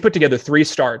 because he put together 3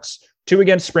 starts, 2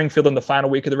 against Springfield in the final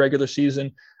week of the regular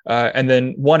season, and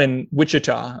then 1 in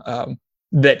Wichita,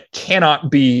 that cannot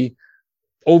be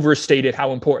overstated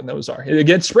how important those are.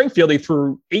 Against Springfield, he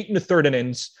threw 8 1/3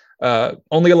 innings,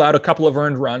 only allowed a couple of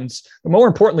earned runs. But more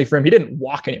importantly for him, he didn't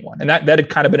walk anyone. And that had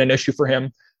kind of been an issue for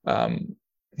him.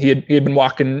 He had been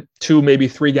walking 2, maybe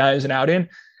 3 guys and out in.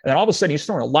 And then all of a sudden he's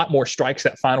throwing a lot more strikes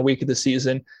that final week of the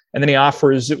season. And then he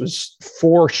offers, it was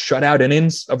 4 shutout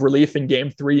innings of relief in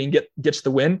game 3 and gets the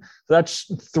win. So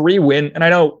that's 3 wins. And I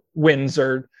know wins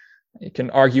are, you can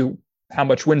argue how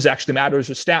much wins actually matters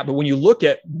as a stat, but when you look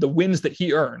at the wins that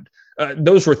he earned,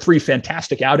 those were 3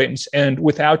 fantastic outings. And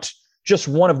without just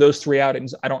one of those 3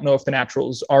 outings, I don't know if the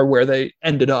Naturals are where they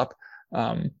ended up.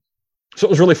 So it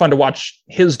was really fun to watch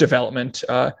his development.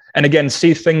 And again,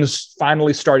 see things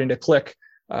finally starting to click.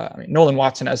 Nolan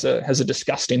Watson has a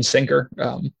disgusting sinker.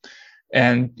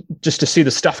 And just to see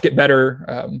the stuff get better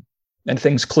and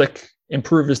things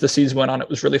improve as the season went on, it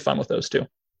was really fun with those 2.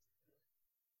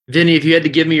 Vinny, if you had to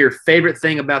give me your favorite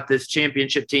thing about this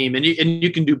championship team, and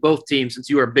you can do both teams since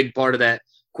you were a big part of that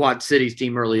Quad Cities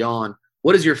team early on,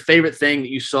 what is your favorite thing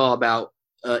that you saw about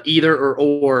either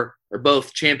or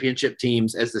both championship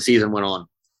teams as the season went on?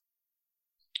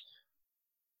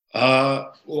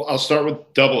 Well, I'll start with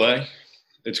AA.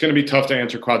 It's going to be tough to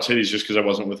answer Quad Cities just because I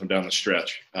wasn't with them down the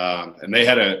stretch. And they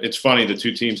it's funny, the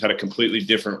 2 teams had a completely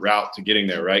different route to getting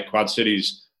there, right? Quad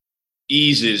Cities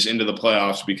eases into the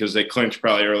playoffs because they clinched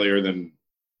probably earlier than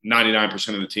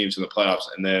 99% of the teams in the playoffs.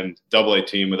 And then AA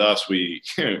team with us, we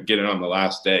get it on the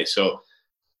last day. So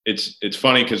it's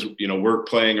funny because, we're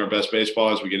playing our best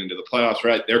baseball as we get into the playoffs,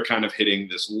 right? They're kind of hitting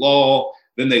this lull.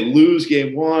 Then they lose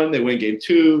game 1, they win game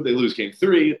 2, they lose game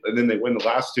 3, and then they win the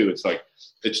last 2. It's like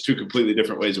it's 2 completely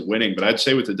different ways of winning. But I'd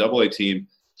say with the AA team,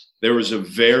 there was a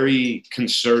very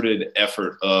concerted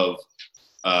effort of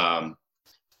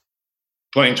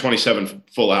playing 27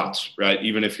 full outs, right?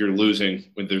 Even if you're losing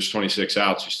when there's 26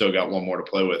 outs, you still got 1 more to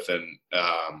play with. And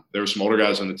there were some older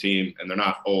guys on the team, and they're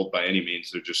not old by any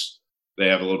means. They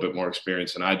have a little bit more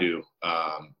experience than I do.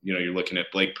 You're looking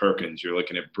at Blake Perkins, you're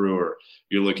looking at Brewer,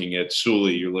 you're looking at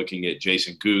Sully, you're looking at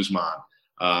Jason Guzman,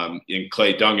 and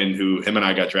Clay Dungan, who him and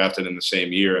I got drafted in the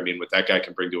same year. I mean, what that guy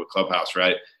can bring to a clubhouse,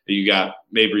 right? You got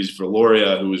Mabrys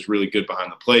Valoria, who was really good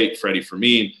behind the plate, Freddie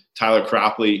Fermin, Tyler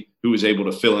Cropley, who was able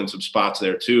to fill in some spots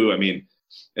there too. I mean,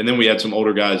 and then we had some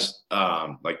older guys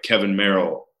like Kevin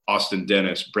Merrill, Austin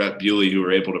Dennis, Brett Bewley, who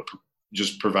were able to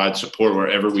just provide support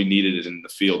wherever we needed it in the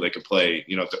field. They could play,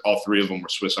 all 3 of them were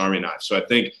Swiss Army knives. So I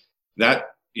think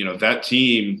that, that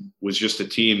team was just a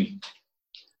team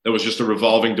that was just a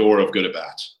revolving door of good at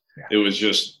bats. Yeah. It was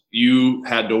just, you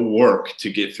had to work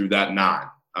to get through that 9.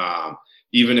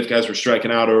 Even if guys were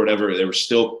striking out or whatever, there were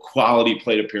still quality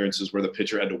plate appearances where the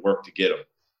pitcher had to work to get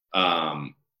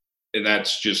them. And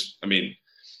that's just,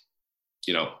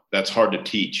 that's hard to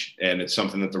teach. And it's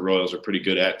something that the Royals are pretty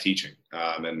good at teaching.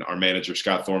 And our manager,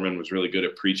 Scott Thorman, was really good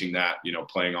at preaching that,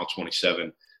 playing all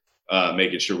 27,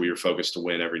 making sure we were focused to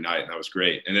win every night. And that was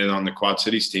great. And then on the Quad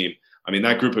Cities team,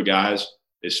 that group of guys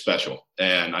is special.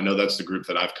 And I know that's the group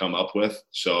that I've come up with.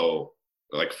 So,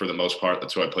 like, for the most part,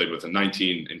 that's who I played with in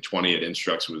 19 and 20 at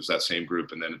Instructs was that same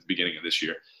group. And then at the beginning of this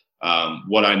year,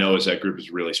 what I know is that group is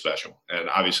really special. And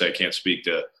obviously I can't speak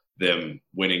to them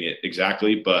winning it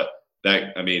exactly, but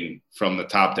that, from the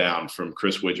top down, from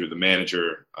Chris Widger, the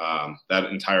manager,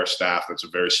 that entire staff, that's a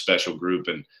very special group.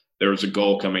 And there was a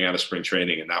goal coming out of spring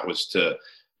training, and that was to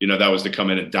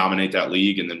come in and dominate that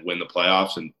league and then win the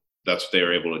playoffs. And that's what they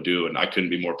were able to do. And I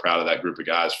couldn't be more proud of that group of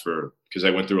guys because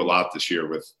they went through a lot this year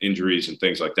with injuries and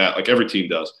things like that, like every team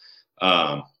does.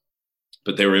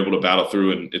 But they were able to battle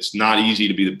through, and it's not easy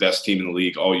to be the best team in the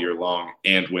league all year long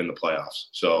and win the playoffs.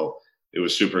 So it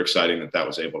was super exciting that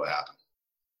was able to happen.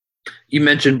 You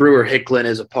mentioned Brewer Hicklin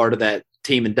as a part of that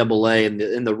team in AA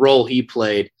and the role he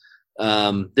played.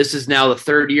 This is now the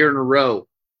 3rd year in a row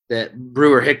that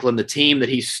Brewer Hicklin, the team that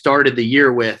he started the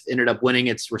year with, ended up winning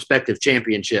its respective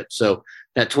championships. So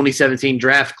that 2017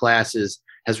 draft class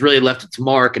has really left its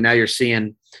mark, and now you're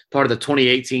seeing part of the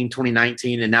 2018,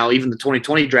 2019, and now even the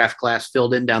 2020 draft class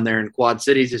filled in down there in Quad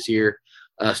Cities this year,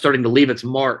 starting to leave its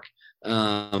mark.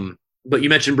 But you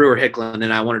mentioned Brewer Hicklin,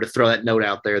 and I wanted to throw that note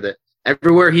out there that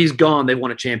everywhere he's gone, they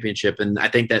won a championship. And I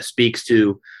think that speaks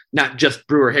to not just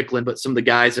Brewer Hicklin, but some of the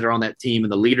guys that are on that team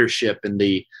and the leadership and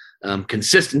the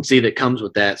consistency that comes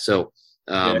with that. So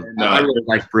I really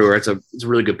like Brewer. It's a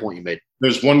really good point you made.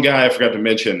 There's one guy I forgot to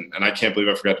mention, and I can't believe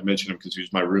I forgot to mention him because he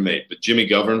was my roommate, but Jimmy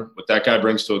Govern, what that guy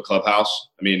brings to a clubhouse.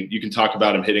 I mean, you can talk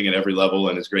about him hitting at every level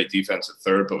and his great defense at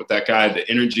third, but with that guy, the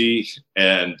energy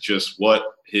and just what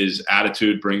his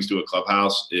attitude brings to a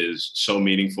clubhouse is so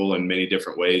meaningful in many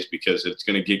different ways, because it's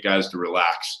going to get guys to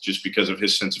relax just because of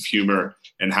his sense of humor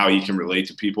and how he can relate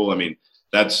to people. I mean,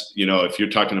 that's, if you're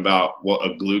talking about what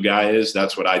a glue guy is,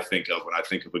 that's what I think of when I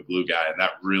think of a glue guy. And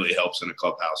that really helps in a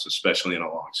clubhouse, especially in a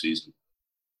long season.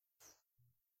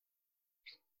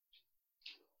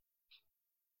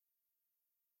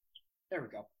 There we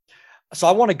go. So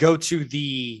I want to go to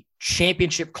the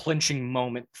championship clinching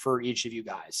moment for each of you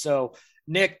guys. So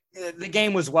Nick, the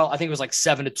game was, I think it was like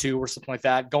 7-2 or something like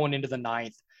that going into the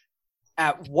ninth.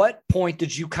 At what point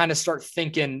did you kind of start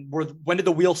thinking, when did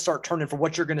the wheels start turning for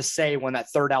what you're going to say when that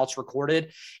third out's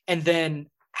recorded? And then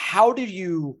how did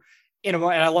you, and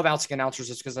I love asking announcers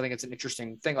just because I think it's an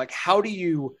interesting thing. Like, how do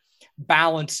you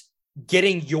balance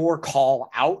getting your call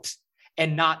out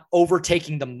and not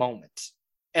overtaking the moment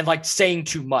and like saying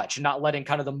too much and not letting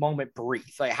kind of the moment breathe?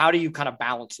 Like, how do you kind of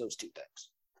balance those two things?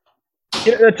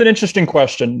 Yeah, that's an interesting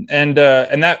question. And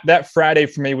that Friday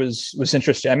for me was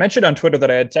interesting. I mentioned on Twitter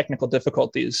that I had technical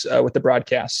difficulties with the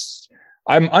broadcasts.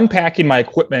 I'm unpacking my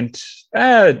equipment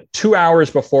 2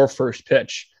 hours before first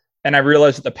pitch, and I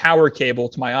realized that the power cable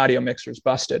to my audio mixer is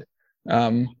busted.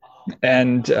 So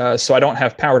I don't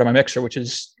have power to my mixer, which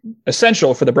is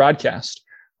essential for the broadcast.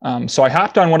 So I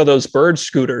hopped on one of those bird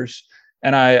scooters,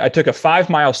 and I took a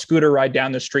 5-mile scooter ride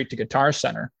down the street to Guitar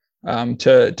Center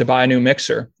to buy a new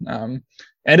mixer.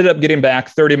 Ended up getting back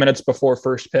 30 minutes before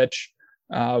first pitch.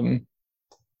 And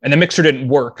the mixer didn't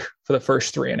work for the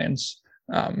first 3 innings.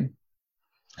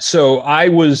 So I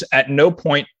was at no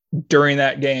point during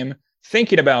that game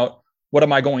thinking about what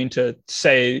am I going to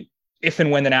say if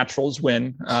and when the Naturals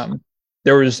win.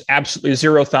 There was absolutely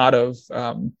zero thought of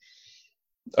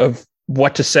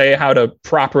what to say, how to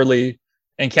properly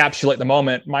encapsulate the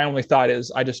moment. My only thought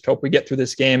is, I just hope we get through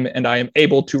this game and I am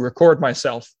able to record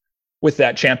myself with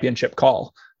that championship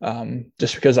call.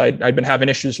 Just because I'd been having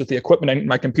issues with the equipment and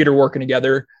my computer working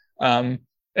together. And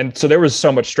so there was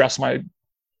so much stress in my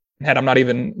head, I'm not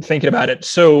even thinking about it.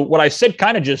 So what I said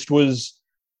kind of just was,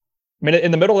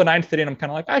 in the middle of the ninth inning, I'm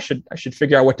kind of like, I should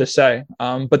figure out what to say.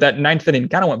 But that ninth inning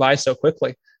kind of went by so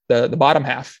quickly, the bottom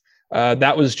half.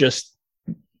 That was just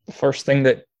the first thing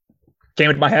that came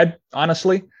into my head,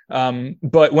 honestly.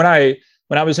 But when I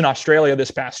was in Australia this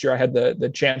past year, I had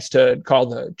the chance to call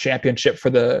the championship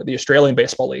for the Australian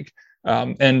Baseball League.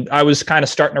 And I was kind of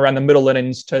starting around the middle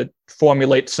innings to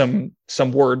formulate some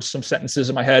words, some sentences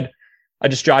in my head. I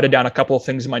just jotted down a couple of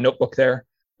things in my notebook there.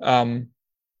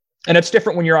 And it's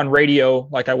different when you're on radio,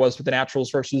 like I was with the Naturals,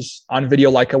 versus on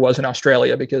video, like I was in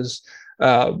Australia, because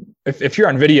if you're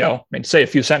on video, say a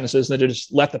few sentences and then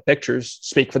just let the pictures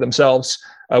speak for themselves,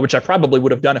 which I probably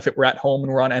would have done if it were at home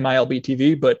and we're on MILB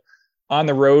TV. But on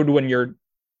the road, when you're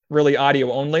really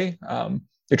audio only,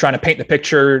 you're trying to paint the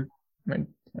picture.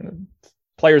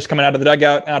 Players coming out of the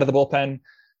dugout, out of the bullpen,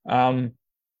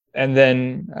 and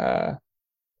then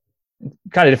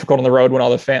kind of difficult on the road when all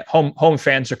the home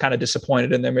fans are kind of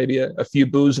disappointed, and there may be a few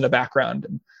boos in the background,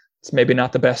 and it's maybe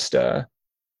not the best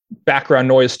background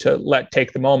noise to let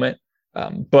take the moment.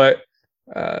 But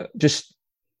I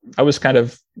was kind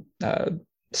of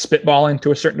spitballing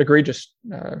to a certain degree, just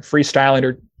freestyling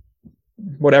or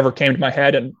whatever came to my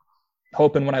head, and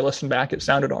hoping when I listened back, it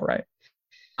sounded all right.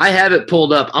 I have it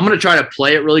pulled up. I'm going to try to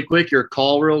play it really quick, your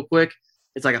call real quick.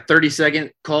 It's like a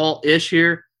 30-second call-ish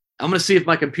here. I'm going to see if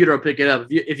my computer will pick it up.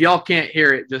 If y'all can't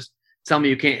hear it, just tell me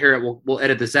you can't hear it. We'll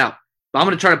edit this out. But I'm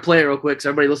going to try to play it real quick so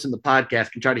everybody listening to the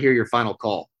podcast can try to hear your final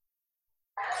call.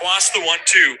 Cross the 1-2.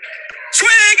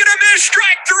 Swing and a miss,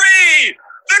 strike 3.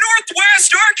 The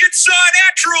Northwest Arkansas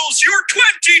Naturals, your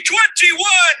 2021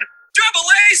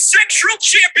 AA Central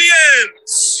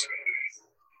champions.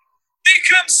 They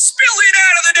come spilling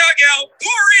out of the dugout,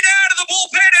 pouring out of the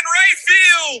bullpen in right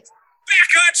field.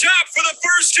 Back on top for the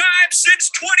first time since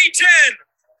 2010.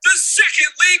 The second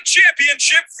league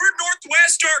championship for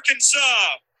Northwest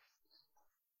Arkansas.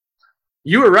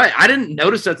 You were right. I didn't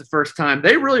notice that the first time.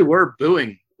 They really were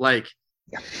booing, like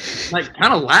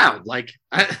kind of loud. Like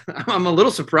I'm a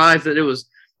little surprised that it was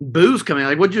boos coming.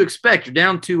 Like, what'd you expect? You're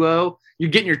down 2-0. You're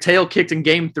getting your tail kicked in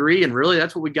game 3, and really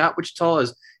that's what we got Wichita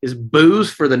is boos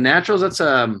for the Naturals.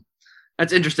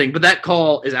 That's interesting. But that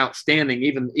call is outstanding,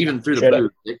 even through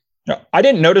the booze. No, I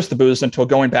didn't notice the booze until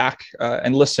going back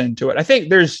and listening to it. I think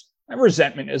there's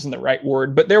resentment isn't the right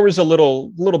word, but there was a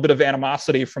little bit of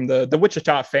animosity from the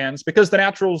Wichita fans because the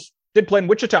Naturals did play in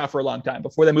Wichita for a long time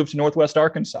before they moved to Northwest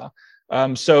Arkansas.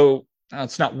 So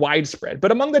it's not widespread,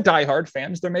 but among the diehard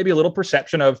fans, there may be a little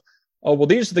perception of, oh, well,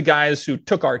 these are the guys who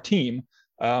took our team.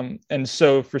 And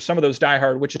so for some of those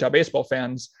diehard Wichita baseball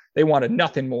fans, they wanted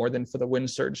nothing more than for the Wind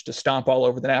Surge to stomp all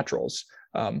over the Naturals.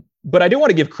 But I do want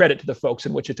to give credit to the folks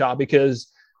in Wichita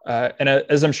because,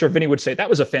 as I'm sure Vinny would say, that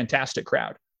was a fantastic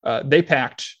crowd. They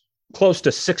packed close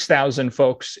to 6,000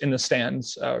 folks in the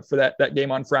stands for that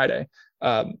game on Friday.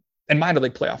 And minor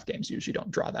league playoff games usually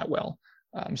don't draw that well.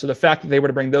 So the fact that they were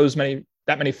to bring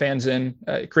that many fans in,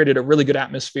 it created a really good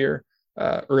atmosphere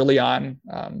early on.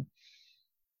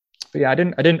 But yeah, I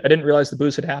didn't realize the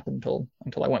booze had happened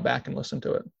until I went back and listened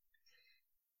to it.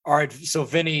 All right. So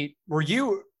Vinny, were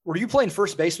you playing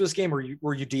first base for this game or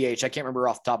were you DH? I can't remember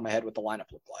off the top of my head what the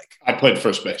lineup looked like. I played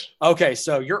first base. Okay.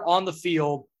 So you're on the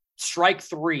field, strike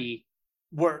three.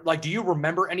 Do you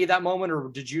remember any of that moment or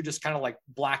did you just kind of like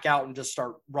black out and just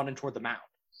start running toward the mound?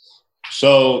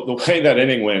 So the way that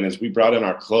inning went is we brought in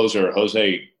our closer,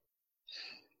 Jose.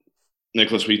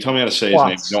 Nicholas, will you tell me how to say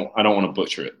his name? I don't want to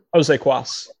butcher it. Jose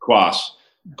Cuas.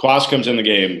 Cuas comes in the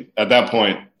game. At that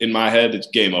point, in my head, it's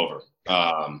game over.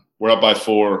 We're up by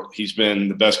 4. He's been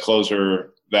the best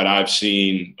closer that I've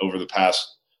seen over the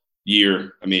past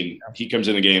year. I mean, he comes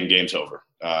in the game, game's over.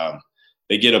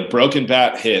 They get a broken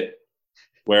bat hit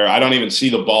where I don't even see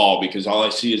the ball because all I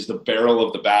see is the barrel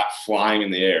of the bat flying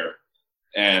in the air.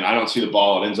 And I don't see the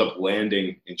ball. It ends up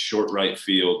landing in short right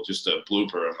field, just a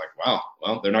blooper. I'm like, wow,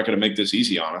 well, they're not going to make this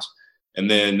easy on us. And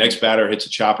then next batter hits a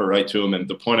chopper right to him. And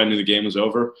the point I knew the game was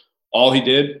over, all he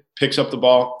did, picks up the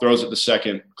ball, throws it to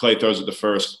second. Clay throws it to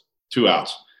first, 2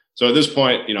 outs. So at this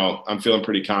point, I'm feeling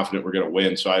pretty confident we're going to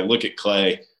win. So I look at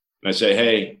Clay and I say,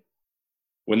 hey,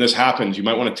 when this happens, you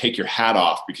might want to take your hat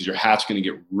off because your hat's going to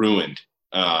get ruined.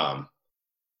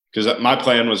 Because my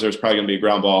plan was there's probably going to be a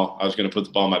ground ball. I was going to put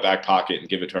the ball in my back pocket and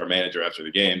give it to our manager after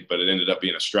the game, but it ended up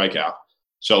being a strikeout.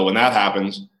 So when that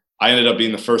happens, I ended up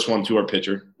being the first one to our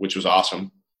pitcher, which was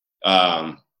awesome.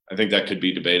 I think that could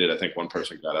be debated. I think one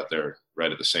person got out there right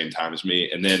at the same time as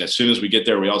me. And then as soon as we get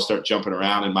there, we all start jumping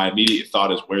around. And my immediate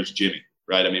thought is, where's Jimmy?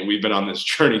 Right? I mean, we've been on this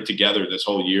journey together this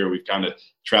whole year. We've kind of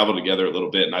traveled together a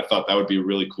little bit. And I thought that would be a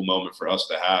really cool moment for us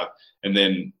to have. And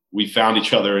then we found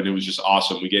each other and it was just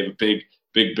awesome. We gave a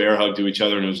big bear hug to each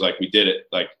other and it was like, we did it.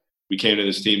 Like we came to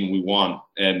this team and we won.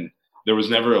 And there was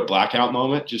never a blackout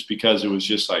moment just because it was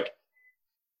just like,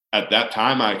 at that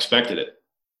time I expected it.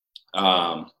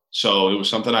 So it was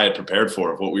something I had prepared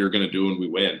for of what we were going to do when we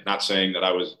win. Not saying that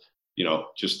I was,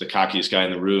 just the cockiest guy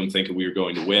in the room thinking we were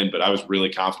going to win, but I was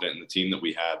really confident in the team that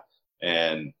we had.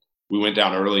 And we went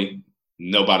down early.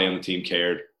 Nobody on the team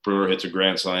cared. Brewer hits a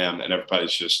grand slam and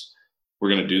everybody's just, we're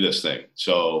going to do this thing.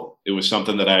 So it was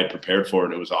something that I had prepared for,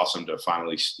 and it was awesome to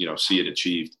finally, see it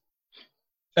achieved.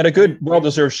 And a good,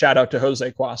 well-deserved shout out to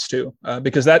Jose Cuas too,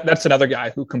 because that's another guy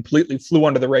who completely flew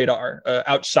under the radar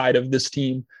outside of this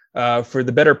team for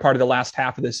the better part of the last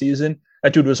half of the season.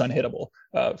 That dude was unhittable.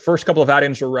 First couple of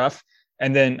outings were rough,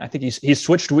 and then I think he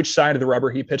switched which side of the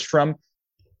rubber he pitched from.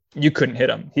 You couldn't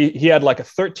hit him. He had like a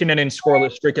 13-inning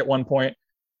scoreless streak at one point.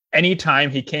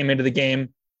 Anytime he came into the game,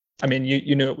 I mean,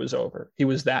 you knew it was over. He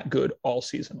was that good all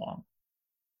season long.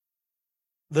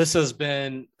 This has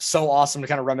been so awesome to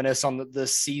kind of reminisce on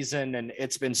this season. And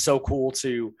it's been so cool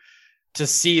to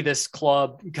see this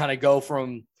club kind of go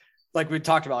from, like we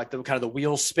talked about, like the kind of the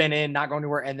wheels spinning, not going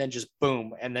anywhere, and then just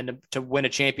boom. And then to win a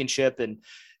championship and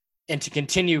to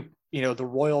continue, the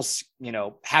Royals,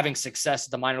 having success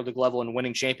at the minor league level and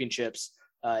winning championships.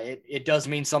 It does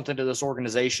mean something to this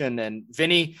organization. And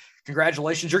Vinny,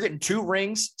 congratulations. You're getting 2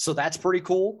 rings. So that's pretty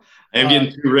cool. I'm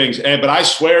getting 2 rings. But I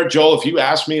swear, Joel, if you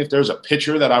ask me if there's a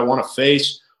pitcher that I want to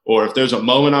face or if there's a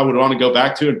moment I would want to go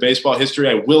back to in baseball history,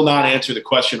 I will not answer the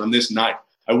question on this night.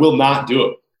 I will not do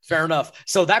it. Fair enough.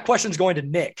 So that question's going to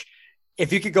Nick.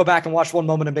 If you could go back and watch one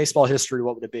moment in baseball history,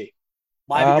 what would it be?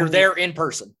 You're there in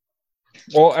person.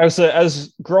 Well,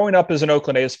 as growing up as an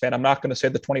Oakland A's fan, I'm not going to say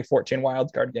the 2014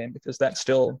 wild card game because that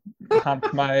still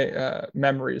haunts my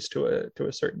memories to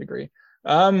a certain degree.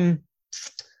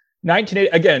 1980,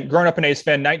 again, growing up an A's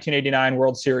fan, 1989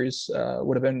 World Series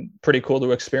would have been pretty cool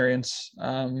to experience.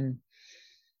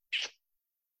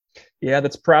 Yeah,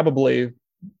 that's probably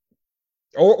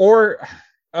or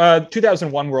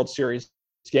 2001 World Series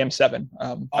Game 7.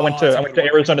 I went to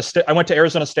Arizona State. I went to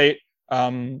Arizona State.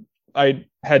 I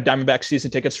had Diamondback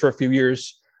season tickets for a few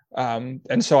years.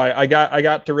 And so I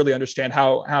got to really understand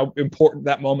how important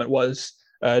that moment was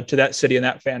to that city and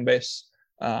that fan base.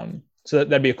 So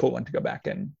that'd be a cool one to go back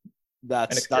and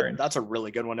that's a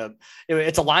really good one.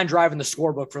 It's a line drive in the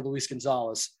scorebook for Luis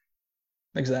Gonzalez.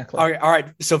 Exactly. All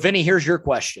right. So Vinny, here's your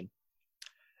question.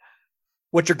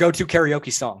 What's your go-to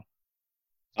karaoke song?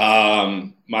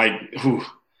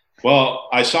 Well,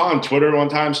 I saw on Twitter one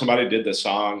time somebody did the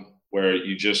song where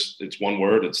it's one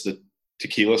word. It's the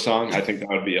tequila song. I think that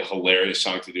would be a hilarious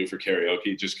song to do for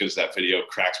karaoke just because that video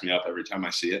cracks me up every time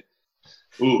I see it.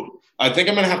 Ooh, I think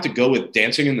I'm going to have to go with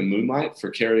Dancing in the Moonlight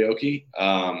for karaoke.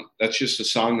 That's just a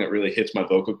song that really hits my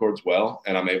vocal cords well,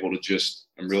 and I'm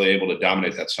really able to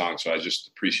dominate that song. So I just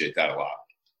appreciate that a lot.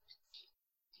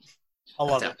 I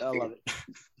love it.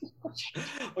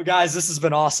 Well, guys, this has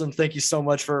been awesome. Thank you so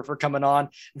much for coming on.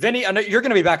 Vinny, I know you're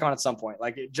going to be back on at some point.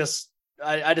 Like I just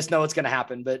know it's going to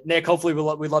happen, but Nick, hopefully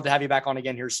we'd love to have you back on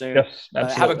again here soon.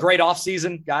 Yes, have a great off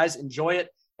season, guys. Enjoy it.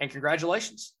 And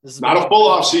congratulations. This is not a full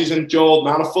off season, Joel.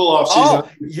 Not a full off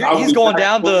season. Oh, he's going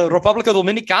down to República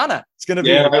Dominicana. It's going to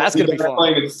be that's going to be fun.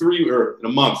 Playing in a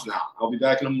month now. I'll be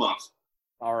back in a month.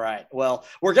 All right. Well,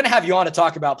 we're going to have you on to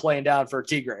talk about playing down for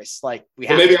Tigres.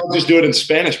 Maybe I'll just do it in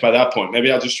Spanish by that point.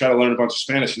 Maybe I'll just try to learn a bunch of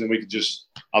Spanish, and then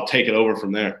I'll take it over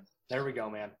from there. There we go,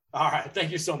 man. All right.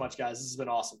 Thank you so much, guys. This has been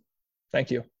awesome. Thank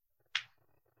you.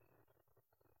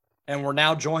 And we're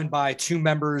now joined by two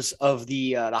members of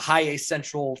the High A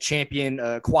Central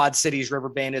champion Quad Cities River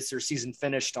Bandits. Their season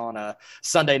finished on a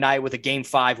Sunday night with a Game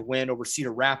 5 win over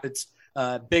Cedar Rapids.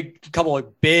 Couple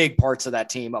of big parts of that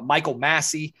team. Michael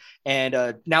Massey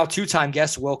and now two-time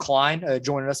guest Will Klein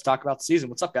joining us to talk about the season.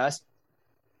 What's up, guys?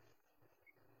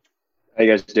 How you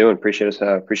guys doing? Appreciate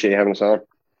you having us on.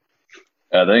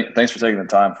 Thanks for taking the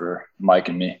time for Mike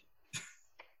and me.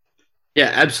 Yeah,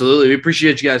 absolutely. We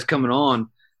appreciate you guys coming on.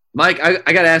 Mike, I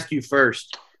got to ask you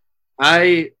first.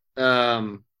 I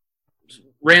ran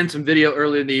some video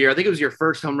earlier in the year. I think it was your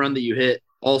first home run that you hit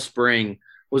all spring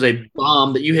was a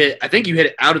bomb that you hit. I think you hit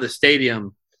it out of the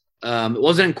stadium. It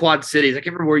wasn't in Quad Cities. I can't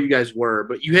remember where you guys were,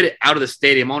 but you hit it out of the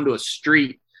stadium onto a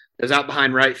street that was out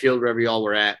behind right field, wherever y'all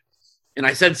were at. And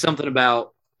I said something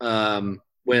about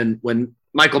when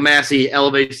Michael Massey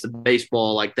elevates the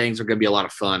baseball, like things are going to be a lot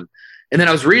of fun. And then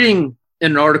I was reading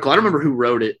in an article, I don't remember who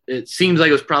wrote it. It seems like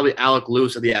it was probably Alec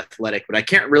Lewis of The Athletic, but I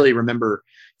can't really remember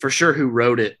for sure who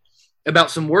wrote it,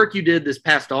 about some work you did this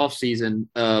past offseason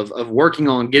of working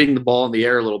on getting the ball in the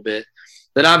air a little bit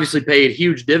that obviously paid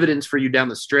huge dividends for you down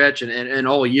the stretch and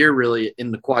all year really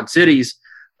in the Quad Cities.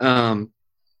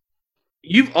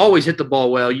 You've always hit the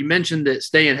ball well. You mentioned that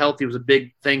staying healthy was a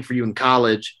big thing for you in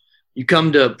college. You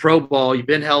come to pro ball, you've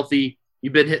been healthy,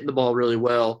 you've been hitting the ball really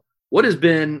well. What has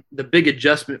been the big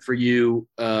adjustment for you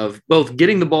of both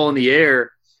getting the ball in the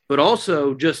air, but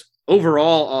also just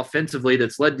overall offensively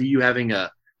that's led to you having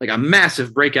a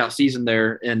massive breakout season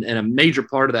there and a major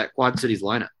part of that Quad Cities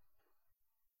lineup?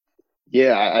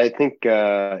 Yeah, I think,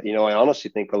 I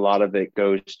honestly think a lot of it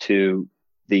goes to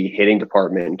the hitting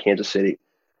department in Kansas City.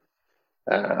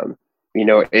 In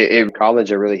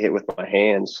college, I really hit with my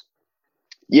hands.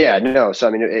 Yeah, no. So,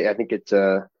 I mean, I think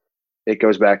it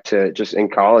goes back to just in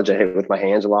college, I hit with my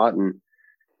hands a lot and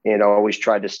always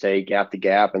tried to stay gap to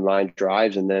gap and line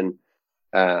drives. And then,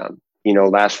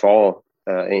 last fall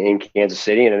in Kansas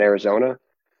City and in Arizona,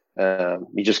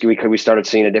 we started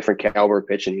seeing a different caliber of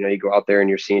pitching. You go out there and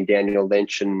you're seeing Daniel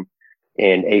Lynch and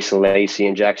Asa Lacy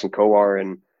and Jackson Kowar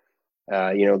and,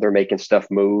 they're making stuff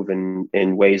move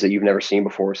in ways that you've never seen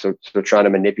before. So trying to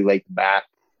manipulate the bat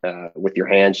with your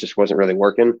hands just wasn't really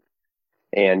working.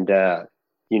 And,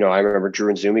 I remember Drew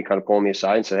and Zumi kind of pulling me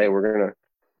aside and said, "Hey, we're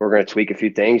gonna tweak a few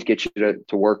things, get you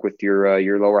to work with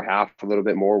your lower half a little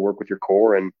bit more, work with your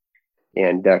core, and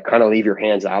kind of leave your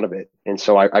hands out of it." And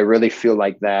so I really feel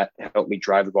like that helped me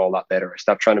drive the ball a lot better. I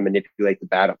stopped trying to manipulate the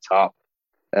bat up top,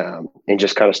 and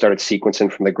just kind of started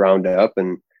sequencing from the ground up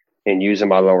and using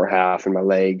my lower half and my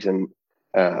legs. And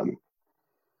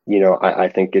I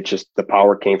think it's just the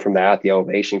power came from that, the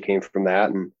elevation came from that,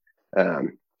 and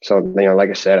so,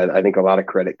 like I said, I think a lot of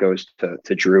credit goes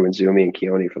to Drew and Zumi and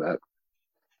Keone for that.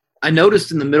 I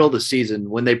noticed in the middle of the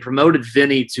season when they promoted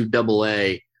Vinny to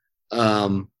Double-A,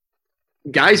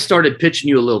 guys started pitching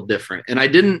you a little different. And I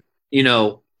didn't,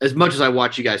 as much as I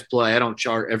watch you guys play, I don't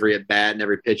chart every at bat and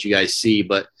every pitch you guys see,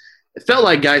 but it felt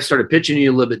like guys started pitching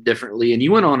you a little bit differently. And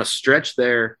you went on a stretch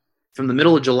there from the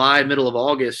middle of July, middle of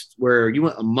August, where you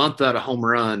went a month without a home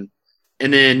run.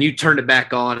 And then you turned it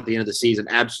back on at the end of the season,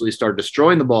 absolutely started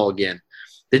destroying the ball again.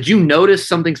 Did you notice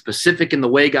something specific in the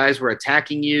way guys were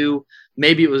attacking you?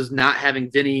 Maybe it was not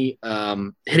having Vinny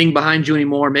hitting behind you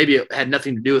anymore. Maybe it had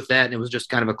nothing to do with that, and it was just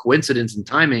kind of a coincidence in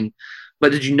timing.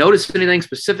 But did you notice anything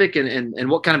specific and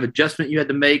what kind of adjustment you had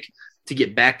to make to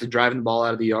get back to driving the ball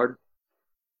out of the yard?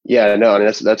 Yeah, no, I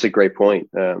mean that's a great point.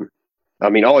 I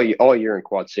mean, all year in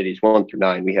Quad Cities, 1 through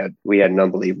 9, we had an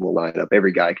unbelievable lineup.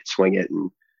 Every guy could swing it,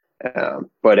 and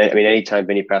but I mean, anytime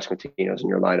Vinny Pasquantino's in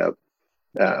your lineup,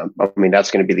 I mean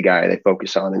that's going to be the guy they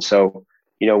focus on. And so,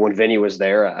 when Vinny was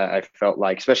there, I felt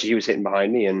like, especially he was hitting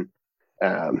behind me, and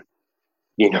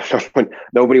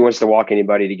nobody wants to walk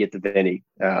anybody to get to Vinny.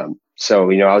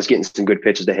 So I was getting some good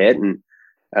pitches to hit, and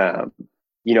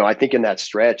I think in that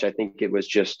stretch, I think it was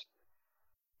just.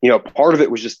 Part of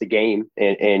it was just the game.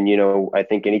 And I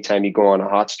think anytime you go on a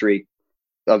hot streak,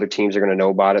 other teams are going to know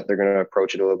about it. They're going to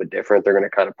approach it a little bit different. They're going to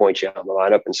kind of point you out in the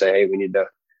lineup and say, hey, we need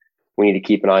to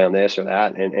keep an eye on this or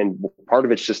that. And part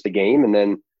of it's just the game. And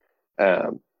then,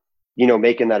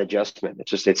 making that adjustment.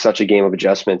 It's such a game of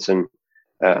adjustments. And,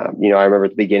 I remember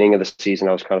at the beginning of the season,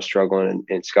 I was kind of struggling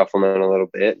and scuffling a little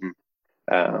bit. And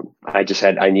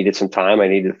I needed some time. I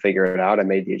needed to figure it out. I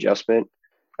made the adjustment.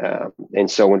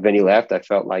 And so when Vinny left, I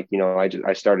felt like,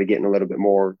 I started getting a little bit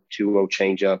more 2-0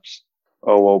 changeups,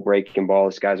 0-0 breaking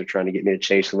balls. Guys are trying to get me to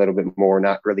chase a little bit more,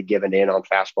 not really giving in on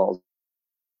fastballs.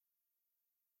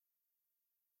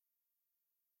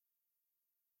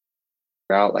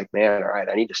 Out like, man, all right,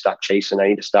 I need to stop chasing. I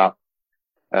need to stop,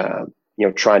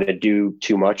 trying to do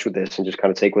too much with this and just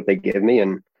kind of take what they give me.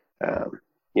 And,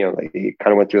 he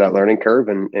kind of went through that learning curve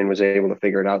and was able to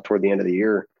figure it out toward the end of the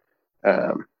year.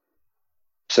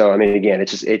 So, I mean, again,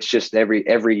 it's just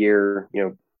every year,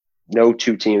 no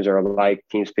two teams are alike.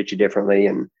 Teams pitch you differently.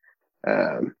 And,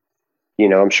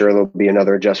 I'm sure there'll be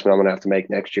another adjustment I'm going to have to make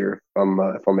next year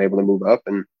if I'm able to move up.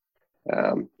 And,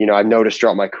 I've noticed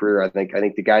throughout my career, I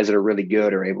think the guys that are really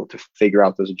good are able to figure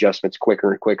out those adjustments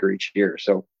quicker and quicker each year.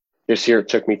 So this year it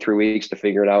took me 3 weeks to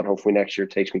figure it out. Hopefully next year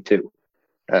it takes me 2,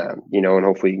 and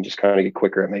hopefully you can just kind of get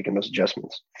quicker at making those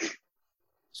adjustments.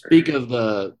 Speak of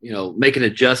making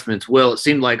adjustments. Will, it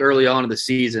seemed like early on in the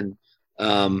season,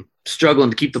 struggling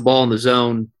to keep the ball in the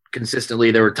zone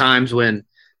consistently. There were times when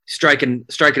striking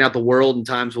out the world, and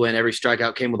times when every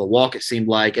strikeout came with a walk. It seemed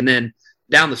like, and then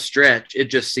down the stretch, it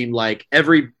just seemed like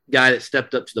every guy that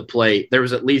stepped up to the plate, there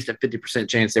was at least a 50%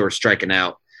 chance they were striking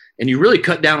out, and you really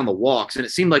cut down on the walks. And it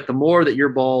seemed like the more that your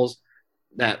balls,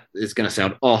 that is going to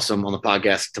sound awesome on the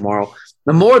podcast tomorrow,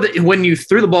 the more that when you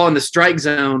threw the ball in the strike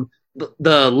zone,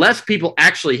 the less people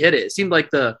actually hit it. It seemed like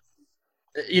and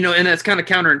that's kind of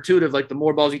counterintuitive. Like the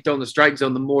more balls you throw in the strike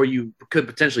zone, the more you could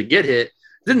potentially get hit. It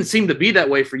didn't seem to be that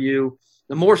way for you.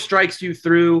 The more strikes you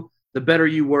threw, the better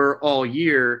you were all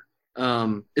year.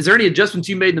 Is there any adjustments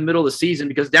you made in the middle of the season?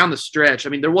 Because down the stretch, I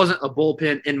mean, there wasn't a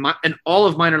bullpen in all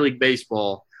of minor league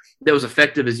baseball that was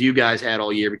effective as you guys had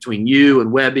all year, between you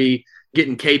and Webby,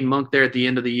 getting Caden Monk there at the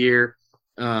end of the year.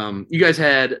 You guys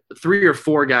had 3 or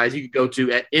 4 guys you could go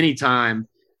to at any time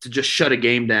to just shut a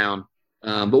game down.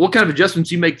 But what kind of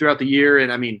adjustments you make throughout the year,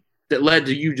 and I mean, that led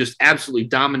to you just absolutely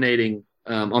dominating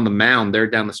on the mound there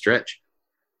down the stretch?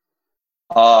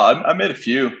 I made a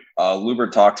few.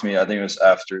 Luber talked to me. I think it was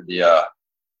after the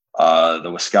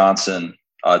Wisconsin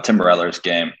Timberwolves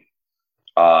game.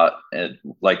 And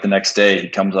like the next day, he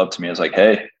comes up to me and is like,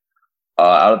 "Hey,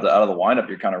 out of the windup,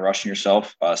 you're kind of rushing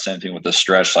yourself." Same thing with the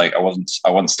stretch. Like I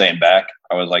wasn't staying back.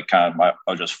 I was like I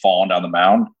was just falling down the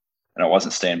mound, and I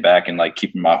wasn't staying back and like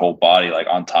keeping my whole body like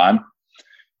on time.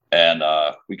 And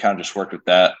we kind of just worked with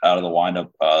that out of the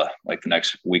windup like the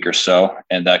next week or so,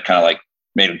 and that kind of like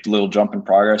made a little jump in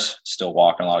progress. Still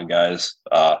walking a lot of guys,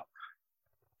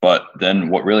 but then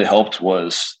what really helped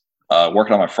was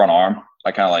working on my front arm.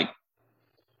 I kind of like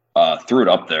threw it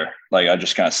up there. Like I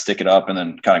just kind of stick it up and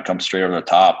then kind of come straight over the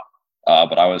top.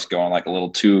 But I was going like a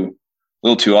little too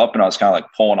up, and I was kind of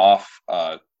like pulling off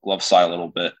glove side a little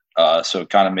bit. So it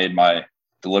kind of made my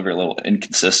delivery a little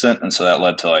inconsistent. And so that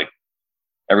led to like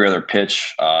every other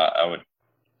pitch, I would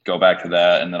go back to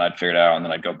that, and then I'd figure it out, and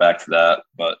then I'd go back to that.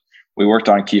 But we worked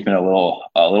on keeping it a little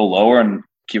lower and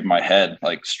keeping my head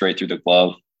like straight through the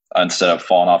glove instead of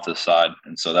falling off to the side.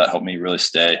 And so that helped me really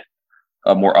stay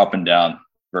more up and down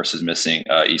versus missing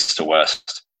east to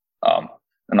west.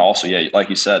 And also, yeah, like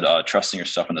you said, trusting your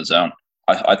stuff in the zone.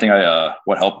 I think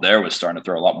what helped there was starting to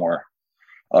throw a lot more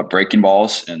breaking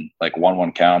balls and like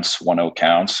 1-1 counts, 1-0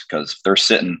 counts, because if they're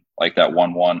sitting like that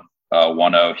 1-1,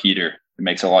 1-0 heater, it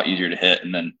makes it a lot easier to hit.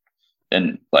 And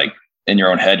then like in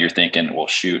your own head, you're thinking, well,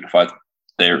 shoot, if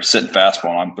they're sitting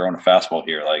fastball and I'm throwing a fastball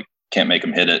here, like can't make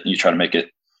them hit it. You try to make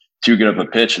it too good of a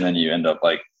pitch, and then you end up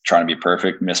like trying to be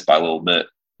perfect, miss by a little bit.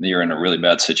 You're in a really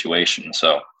bad situation.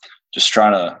 So just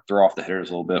trying to throw off the hitters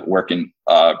a little bit, working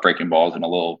breaking balls in a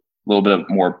little bit of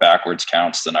more backwards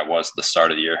counts than I was at the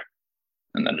start of the year.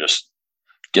 And then just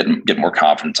get more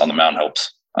confidence on the mound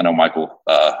helps. I know Michael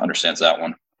understands that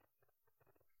one.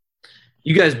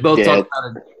 You guys both talked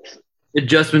about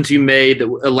adjustments you made that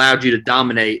allowed you to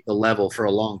dominate the level for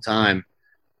a long time.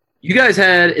 You guys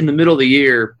had in the middle of the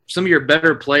year, some of your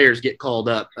better players get called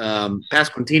up.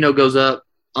 Pasquantino goes up,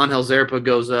 Angel Zerpa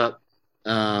goes up,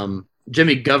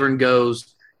 Jimmy Govern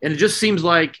goes. And it just seems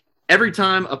like every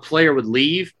time a player would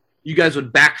leave, you guys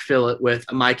would backfill it with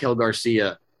a Michael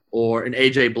Garcia or an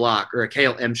AJ Block or a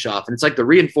Kale Emshoff. And it's like the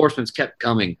reinforcements kept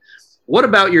coming. What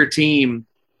about your team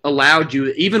allowed you,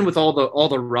 even with all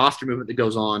the roster movement that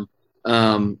goes on?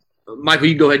 Michael,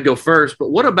 you go ahead and go first, but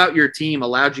what about your team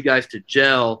allowed you guys to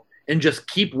gel and just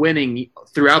keep winning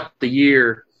throughout the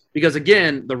year? Because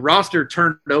again, the roster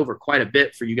turned over quite a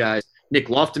bit for you guys. Nick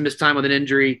Lofton missed time with an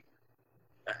injury.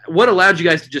 What allowed you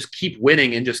guys to just keep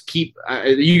winning and just keep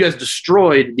you guys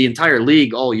destroyed the entire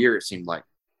league all year, it seemed like.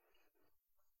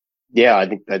 Yeah, I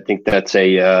think that's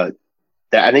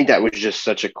I think that was just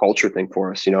such a culture thing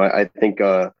for us. I think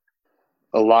a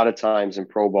lot of times in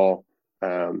pro ball,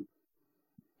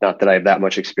 not that I have that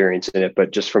much experience in it,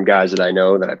 but just from guys that I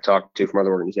know that I've talked to from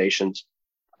other organizations,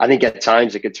 I think at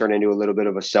times it could turn into a little bit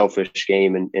of a selfish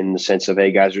game in the sense of,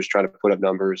 hey, guys are just trying to put up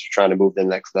numbers, trying to move to the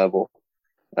next level.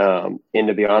 And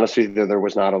to be honest with you, there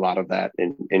was not a lot of that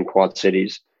in Quad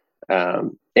Cities.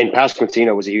 And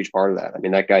Pasquantino was a huge part of that. I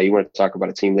mean, that guy, you want to talk about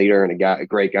a team leader and a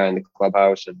great guy in the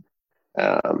clubhouse. And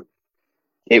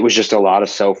it was just a lot of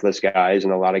selfless guys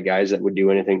and a lot of guys that would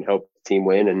do anything to help the team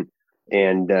win.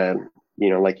 And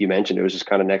like you mentioned, it was just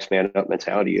kind of next man up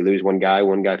mentality. You lose one guy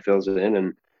fills it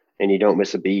in and you don't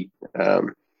miss a beat. I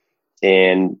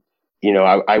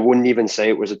wouldn't even say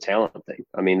it was a talent thing.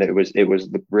 I mean,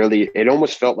 it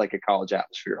almost felt like a college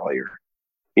atmosphere all year.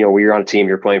 When you're on a team,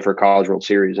 you're playing for a College World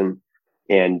Series, and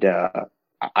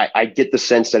I get the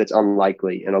sense that it's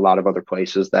unlikely in a lot of other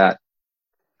places that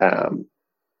a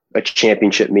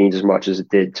championship means as much as it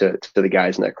did to the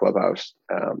guys in that clubhouse.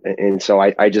 So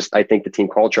I think the team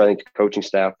culture, I think the coaching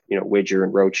staff, Widger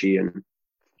and Roche and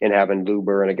having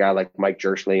Luber and a guy like Mike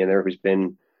Jersley in there who's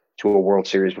been to a World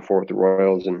Series before with the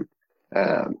Royals, and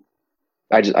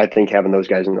I think having those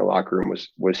guys in the locker room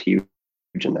was huge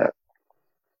in that.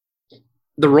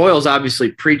 The Royals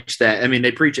obviously preach that. I mean,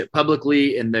 they preach it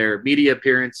publicly in their media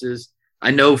appearances.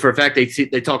 I know for a fact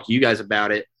they talk to you guys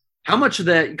about it. How much of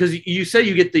that, because you say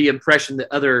you get the impression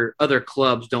that other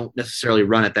clubs don't necessarily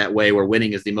run it that way, where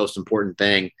winning is the most important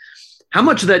thing. How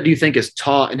much of that do you think is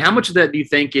taught, and how much of that do you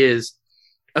think is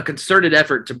a concerted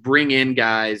effort to bring in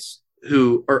guys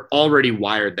who are already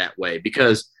wired that way?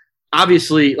 Because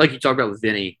obviously, like you talked about with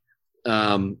Vinny,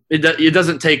 it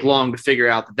doesn't take long to figure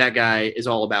out that guy is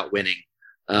all about winning.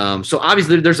 So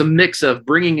obviously there's a mix of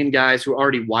bringing in guys who are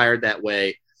already wired that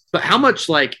way, but how much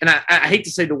and I hate to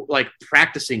say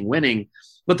practicing winning,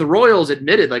 but the Royals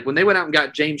admitted when they went out and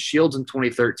got James Shields in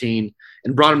 2013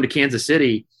 and brought him to Kansas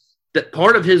City, that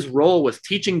part of his role was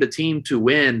teaching the team to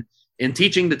win and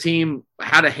teaching the team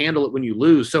how to handle it when you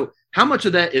lose. So how much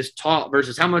of that is taught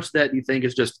versus how much of that do you think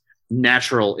is just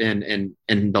natural in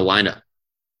the lineup?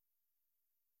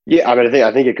 Yeah, I mean,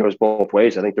 I think it goes both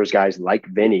ways. I think there's guys like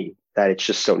Vinny that it's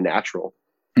just so natural.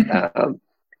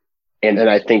 And then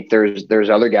I think there's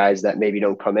other guys that maybe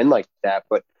don't come in like that,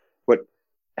 but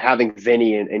having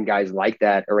Vinny and guys like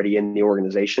that already in the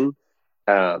organization,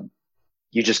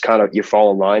 you just you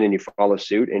fall in line and you follow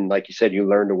suit. And like you said, you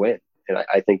learn to win. And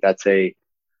I think it's a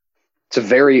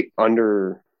very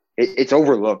it's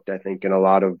overlooked, I think, in a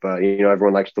lot of,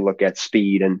 everyone likes to look at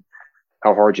speed and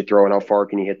how hard you throw and how far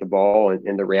can you hit the ball.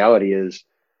 And the reality is,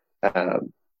 last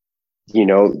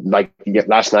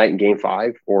night in Game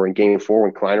 5 or in Game 4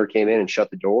 when Kleiner came in and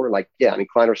shut the door,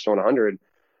 Kleiner was throwing 100,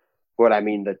 but I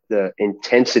mean, the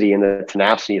intensity and the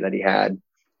tenacity that he had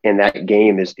in that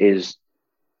game is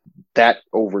that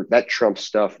trumps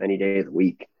stuff any day of the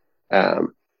week.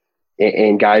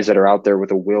 And guys that are out there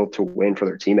with a will to win for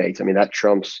their teammates, I mean, that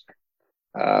trumps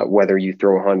whether you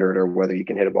throw 100 or whether you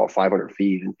can hit a ball 500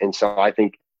 feet. And so I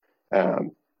think,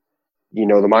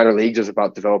 the minor leagues is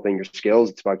about developing your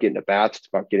skills. It's about getting at bats. It's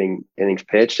about getting innings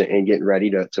pitched and getting ready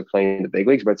to play in the big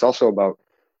leagues. But it's also about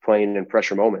playing in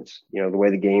pressure moments. The way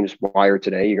the game's wired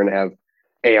today, you're going to have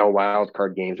AL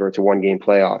wildcard games where it's a 1-game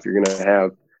playoff. You're going to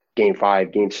have Game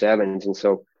 5, Game 7s. And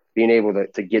so being able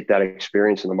to get that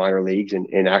experience in the minor leagues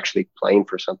and actually playing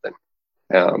for something,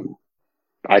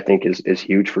 I think is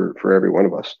huge for every one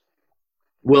of us.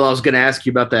 Well, I was going to ask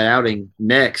you about that outing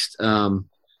next.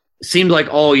 It seemed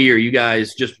like all year you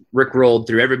guys just rickrolled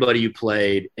through everybody you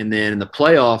played, and then in the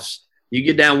playoffs you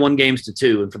get down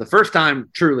 1-2, and for the first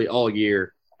time truly all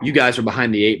year you guys are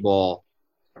behind the 8 ball.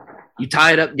 You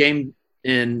tie it up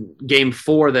in Game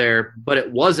 4 there, but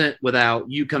it wasn't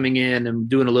without you coming in and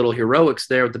doing a little heroics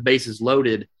there with the bases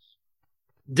loaded.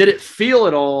 did it feel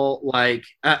at all like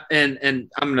and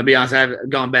I'm going to be honest, I've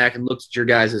gone back and looked at your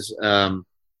guys'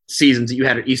 seasons that you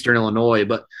had at Eastern Illinois,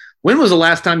 but when was the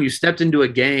last time you stepped into a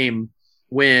game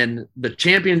when a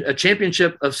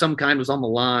championship of some kind was on the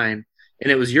line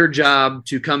and it was your job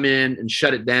to come in and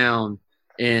shut it down?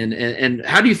 And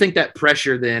how do you think that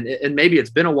pressure then, and maybe it's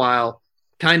been a while,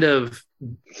 kind of,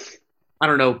 I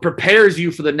don't know, prepares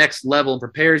you for the next level and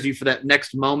prepares you for that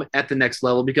next moment at the next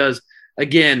level? Because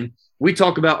again, we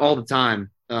talk about all the time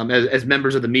as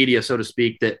members of the media, so to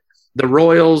speak, that the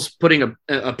Royals putting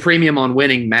a premium on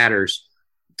winning matters.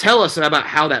 Tell us about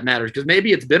how that matters, because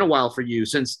maybe it's been a while for you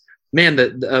since, man,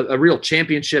 a real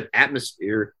championship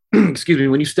atmosphere, excuse me,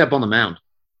 when you step on the mound.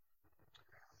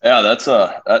 Yeah,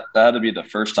 that had to be the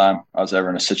first time I was ever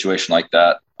in a situation like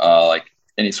that. Like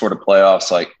any sort of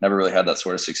playoffs, like never really had that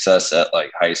sort of success at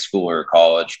like high school or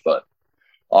college. But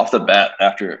off the bat,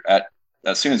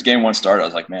 as soon as game one started, I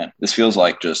was like, man, this feels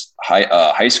like just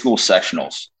high school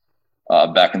sectionals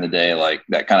back in the day, like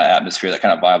that kind of atmosphere, that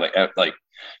kind of vibe. Like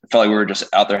it felt like we were just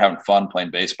out there having fun playing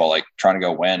baseball, like trying to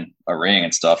go win a ring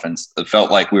and stuff. And it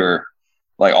felt like we were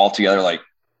like all together, like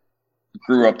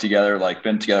grew up together, like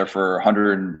been together for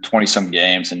 120 some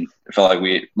games. And it felt like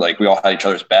we all had each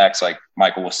other's backs, like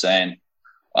Michael was saying.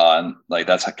 And like,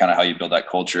 that's kind of how you build that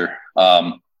culture.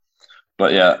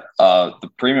 But yeah, the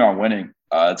premium on winning,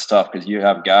 it's tough because you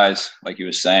have guys, like you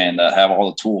was saying, that have all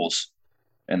the tools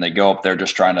and they go up there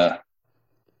just trying to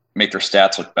make their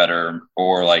stats look better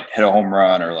or like hit a home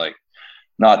run or like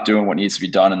not doing what needs to be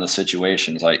done in the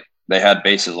situations. Like they had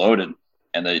bases loaded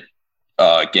and they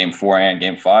game 4 and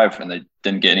game 5 and they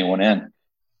didn't get anyone in.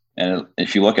 And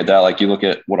if you look at that, like you look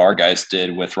at what our guys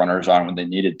did with runners on when they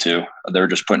needed to, they're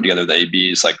just putting together the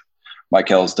ABs, like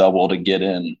Michael's double to get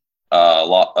in,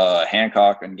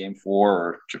 Hancock in game 4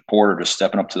 or Porter just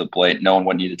stepping up to the plate, knowing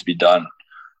what needed to be done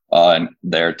and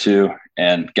there too.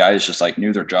 And guys just like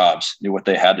knew their jobs, knew what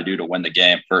they had to do to win the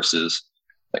game versus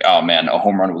like, oh man, a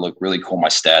home run would look really cool. My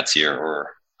stats here,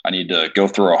 or I need to go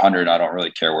through 100. I don't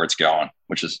really care where it's going,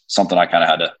 which is something I kind of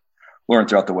had to learn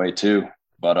throughout the way too.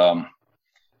 But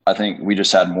I think we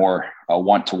just had more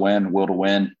want to win, will to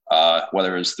win,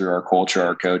 whether it's through our culture,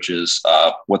 our coaches,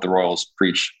 what the Royals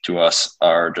preach to us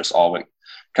are just all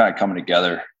kind of coming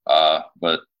together.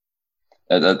 But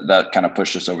that kind of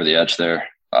pushed us over the edge there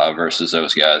versus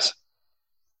those guys.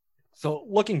 So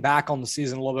looking back on the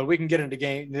season a little bit, we can get into the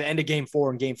end of game 4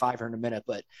 and game 5 here in a minute,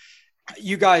 but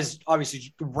you guys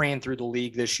obviously ran through the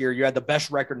league this year. You had the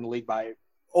best record in the league by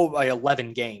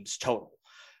 11 games total.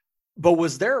 But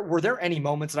were there any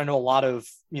moments, and I know a lot of,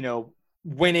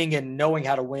 winning and knowing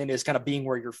how to win is kind of being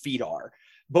where your feet are,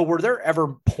 but were there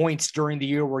ever points during the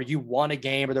year where you won a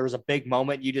game or there was a big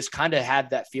moment, you just kind of had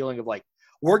that feeling of like,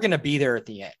 we're going to be there at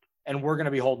the end and we're going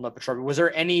to be holding up a trophy? Was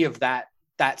there any of that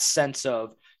sense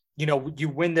of, you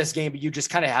win this game, but you just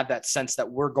kind of have that sense that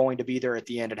we're going to be there at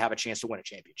the end and have a chance to win a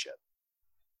championship?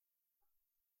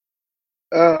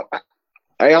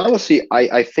 I honestly,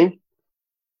 I think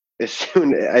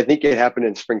I think it happened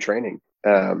in spring training.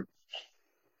 I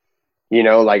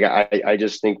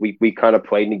just think we kind of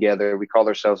played together. We called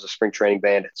ourselves the Spring Training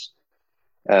Bandits.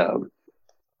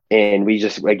 And we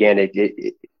just, again,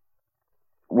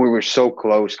 we were so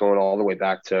close going all the way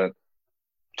back to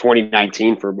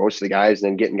 2019 for most of the guys,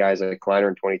 and then getting guys like Kleiner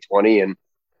in 2020 and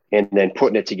then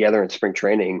putting it together in spring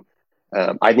training.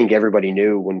 I think everybody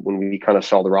knew when we kind of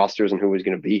saw the rosters and who was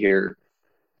going to be here.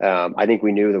 I think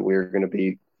we knew that we were going to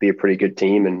be a pretty good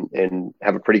team and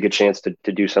have a pretty good chance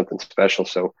to do something special.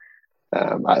 So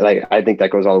I think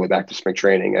that goes all the way back to spring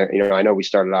training. I know we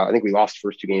started out, I think we lost the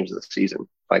first 2 games of the season,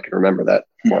 if I can remember that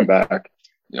far back.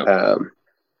 Yep.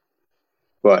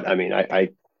 But I mean,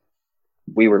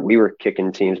 we were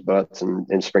kicking teams' butts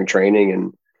in spring training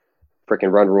and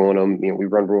freaking run ruling them. We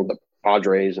run ruled the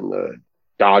Padres and the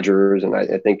Dodgers, and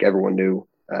I think everyone knew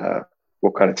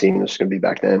what kind of team this was going to be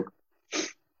back then.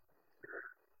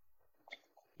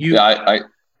 I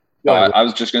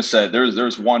was just going to say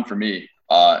there's one for me,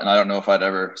 and I don't know if I'd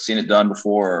ever seen it done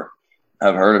before or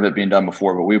have heard of it being done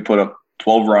before, but we put up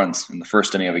 12 runs in the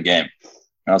first inning of a game.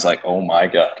 And I was like, oh my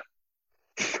God,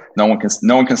 no one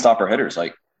can stop our hitters.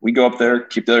 Like, we go up there,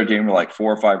 keep the other team to like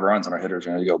 4 or 5 runs, and our hitters are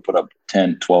going to go put up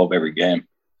 10, 12 every game.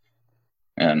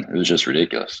 And it was just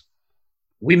ridiculous.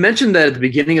 We mentioned that at the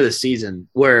beginning of the season,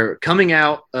 where coming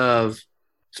out of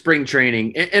spring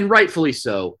training, and rightfully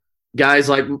so, guys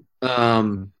like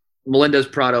Melendez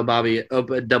Prado, Bobby up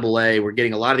at Double-A were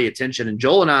getting a lot of the attention. And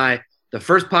Joel and I, the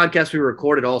first podcast we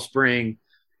recorded all spring,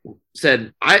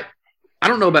 said, I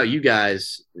don't know about you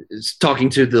guys, it's talking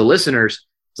to the listeners.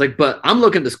 It's like, but I'm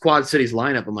looking at this Quad Cities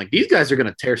lineup. I'm like, these guys are going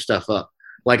to tear stuff up.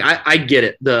 Like I get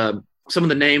it. Some of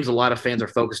the names a lot of fans are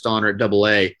focused on are at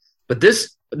AA, but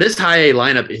this high A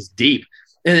lineup is deep.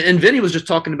 And Vinny was just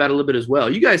talking about it a little bit as well.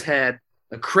 You guys had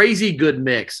a crazy good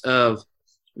mix of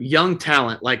young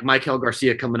talent like Michael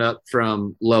Garcia coming up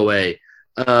from low A,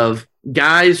 of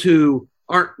guys who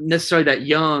aren't necessarily that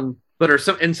young, but are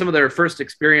in some of their first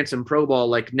experience in pro ball,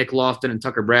 like Nick Lofton and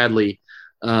Tucker Bradley.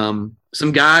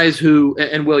 Some guys who,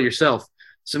 and Will yourself,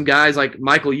 some guys like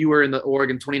Michael, you were in the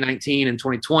Oregon 2019 and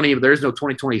 2020, but there's no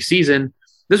 2020 season.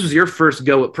 This was your first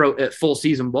go at full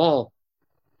season ball.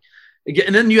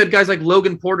 And then you had guys like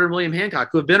Logan Porter and William Hancock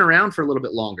who have been around for a little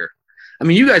bit longer. I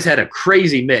mean, you guys had a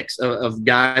crazy mix of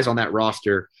guys on that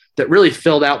roster that really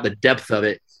filled out the depth of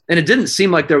it. And it didn't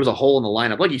seem like there was a hole in the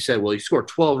lineup. Like you said, Will, you scored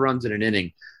 12 runs in an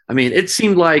inning. I mean, it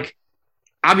seemed like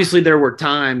obviously there were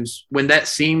times when that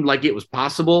seemed like it was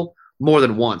possible more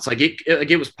than once. Like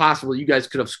it was possible you guys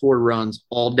could have scored runs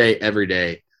all day, every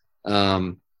day.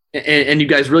 And you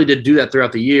guys really did do that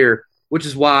throughout the year, which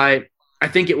is why I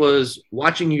think it was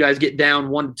watching you guys get down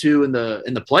 1-2 in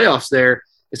the playoffs there.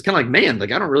 It's kind of like, man,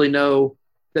 like I don't really know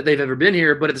that they've ever been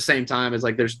here, but at the same time, it's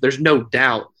like there's no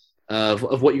doubt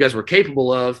of what you guys were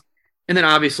capable of. And then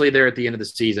obviously there at the end of the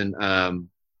season,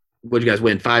 what you guys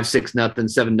win 5-6-0,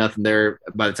 7-0 there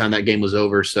by the time that game was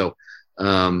over. So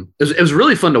it was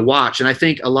really fun to watch. And I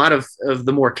think a lot of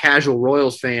the more casual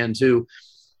Royals fans who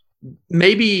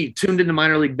maybe tuned into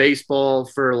minor league baseball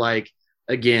for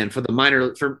for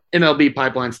MLB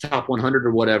Pipeline's top 100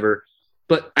 or whatever.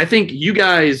 But I think you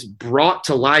guys brought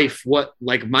to life what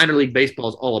like minor league baseball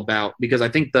is all about, because I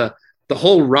think the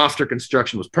whole roster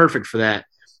construction was perfect for that.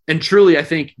 And truly, I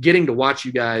think getting to watch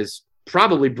you guys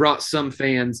probably brought some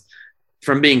fans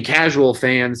from being casual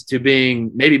fans to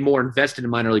being maybe more invested in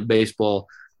minor league baseball,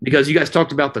 because you guys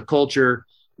talked about the culture,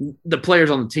 the players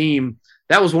on the team.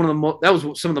 That was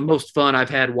some of the most fun I've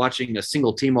had watching a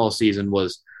single team all season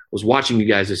was watching you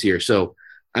guys this year. So,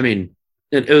 I mean,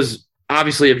 it was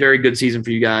obviously a very good season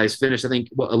for you guys. Finished, I think,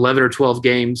 11 or 12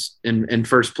 games in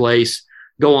first place,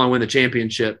 go on win the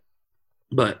championship.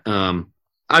 But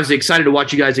obviously excited to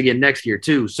watch you guys again next year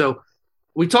too. So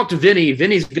we talked to Vinny.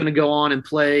 Vinny's going to go on and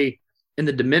play in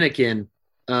the Dominican.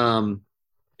 And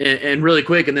really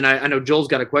quick, and then I know Joel's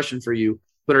got a question for you,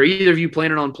 but are either of you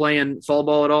planning on playing fall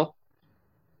ball at all?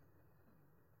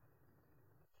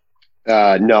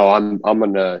 No,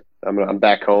 I'm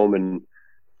back home and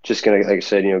just gonna, like I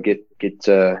said,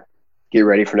 get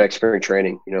ready for next spring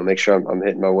training. Make sure I'm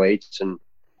hitting my weights and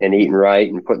eating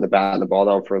right and putting the bat and the ball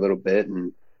down for a little bit,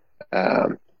 and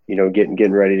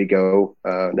getting ready to go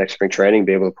next spring training,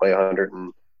 be able to play 100, and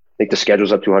I think the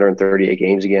schedule's up to 138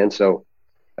 games again. So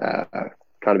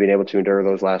kind of being able to endure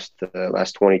those last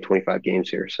 20, 25 games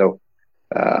here. So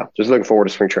just looking forward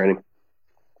to spring training.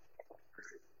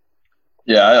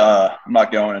 Yeah, I'm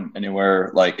not going anywhere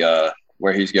like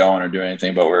where he's going or doing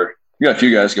anything, but we got a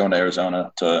few guys going to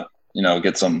Arizona to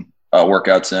get some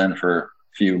workouts in for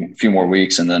a few more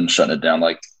weeks, and then shutting it down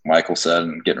like Michael said,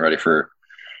 and getting ready for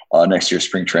next year's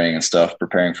spring training and stuff,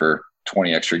 preparing for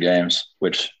 20 extra games,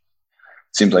 which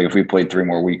seems like if we played 3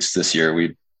 more weeks this year,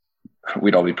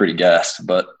 we'd all be pretty gassed.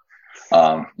 But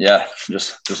yeah,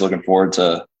 just looking forward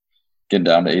to getting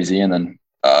down to AZ and then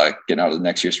getting out of the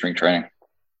next year's spring training.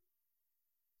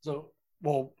 So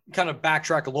we'll kind of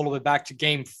backtrack a little bit back to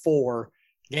game 4.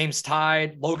 Game's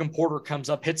tied. Logan Porter comes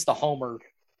up, hits the homer.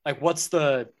 What's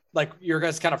your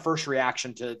guys' kind of first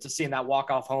reaction to seeing that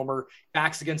walk-off homer,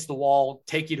 backs against the wall,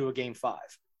 take you to a game 5?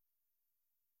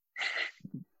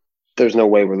 There's no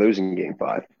way we're losing game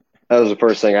 5. That was the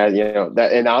first thing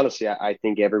and honestly, I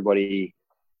think everybody,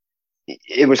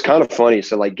 it was kind of funny.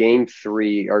 So game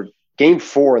 3 or game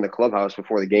 4 in the clubhouse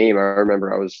before the game, I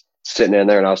remember I was sitting in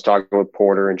there and I was talking with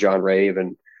Porter and John Rave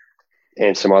and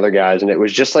some other guys. And it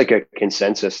was just like a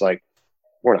consensus,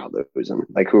 we're not losing.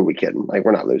 Who are we kidding?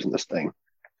 We're not losing this thing.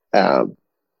 And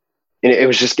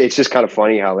it's just kind of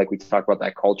funny how we talk about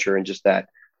that culture and just that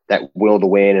will to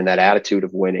win and that attitude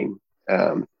of winning.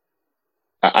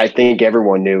 I think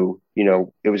everyone knew,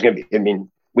 it was going to be,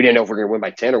 we didn't know if we were going to win by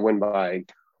 10 or win by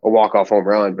a walk-off home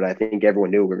run, but I think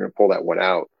everyone knew we were going to pull that one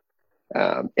out.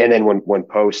 And then when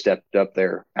Poe stepped up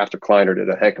there after Kleiner did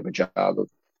a heck of a job,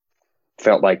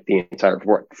 felt like the entire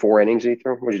 4 innings he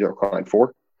threw. What did you do, Klein?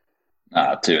 4? 2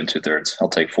 2/3. I'll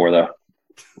take 4 though.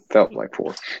 Felt like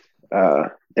 4.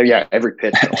 Yeah, every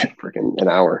pitch felt like freaking an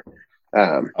hour.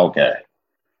 Okay.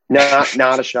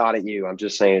 Not a shot at you. I'm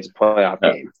just saying it's a playoff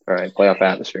game. All right, playoff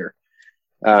atmosphere.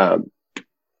 But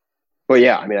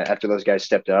yeah, after those guys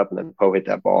stepped up and then Poe hit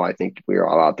that ball, I think we were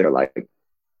all out there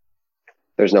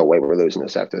there's no way we're losing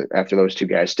this after those 2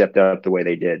 guys stepped up the way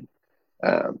they did.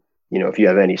 If you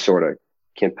have any sort of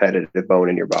competitive bone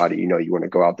in your body. You know, you want to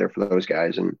go out there for those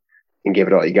guys and give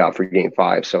it all you got for game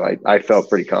 5. So I felt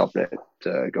pretty confident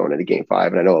going into game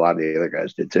 5. And I know a lot of the other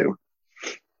guys did too.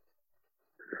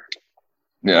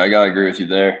 Yeah, I got to agree with you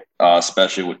there,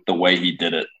 especially with the way he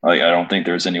did it. Like, I don't think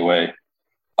there's any way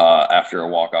after a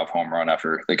walk-off home run,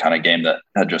 after the kind of game that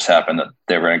had just happened, that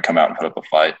they were going to come out and put up a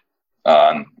fight.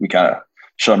 And we kind of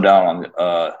shut them down on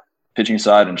the pitching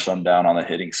side and shut them down on the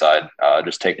hitting side,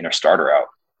 just taking their starter out,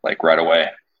 like, right away.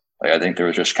 Like, I think there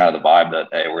was just kind of the vibe that,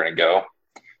 hey, we're going to go.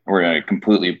 We're going to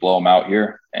completely blow them out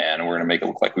here, and we're going to make it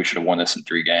look like we should have won this in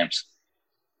 3 games.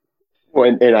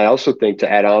 Well, and I also think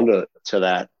to add on to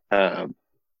that,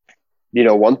 you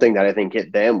know, one thing that I think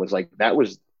hit them was like that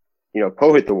was, you know,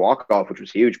 Poe hit the walk-off, which was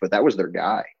huge, but that was their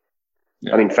guy.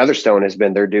 Yeah. I mean, Featherstone has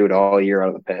been their dude all year out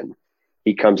of the pen.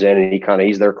 He comes in and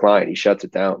he's their client. He shuts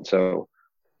it down. So,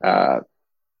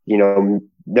 you know,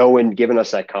 giving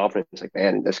us that confidence, like,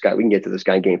 man, this guy, we can get to this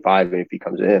guy in game 5. And if he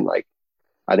comes in, like,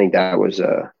 I think that was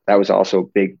also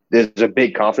big. There's a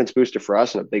big confidence booster for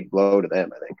us and a big blow to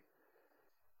them, I think.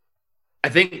 I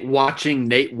think watching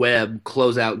Nate Webb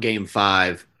close out game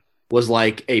 5 was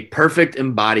like a perfect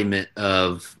embodiment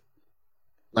of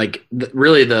like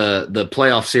really the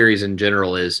playoff series in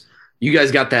general. Is you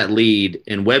guys got that lead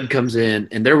and Webb comes in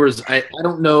and there was, I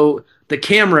don't know, the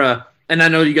camera, and I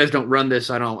know you guys don't run this.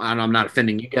 I'm not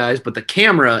offending you guys, but the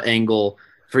camera angle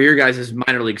for your guys'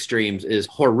 minor league streams is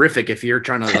horrific if you're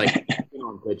trying to like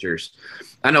on pitchers.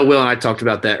 I know Will and I talked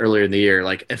about that earlier in the year.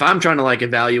 Like if I'm trying to like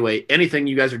evaluate anything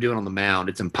you guys are doing on the mound,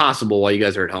 it's impossible while you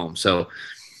guys are at home. So,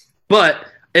 but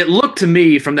it looked to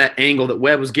me from that angle that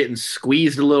Webb was getting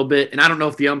squeezed a little bit. And I don't know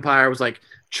if the umpire was like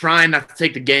trying not to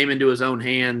take the game into his own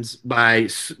hands by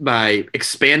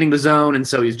expanding the zone. And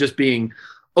so he's just being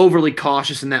overly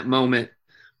cautious in that moment.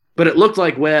 But it looked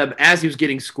like Webb, as he was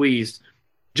getting squeezed,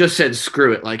 just said,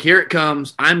 screw it. Like, here it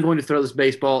comes. I'm going to throw this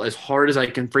baseball as hard as I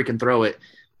can freaking throw it.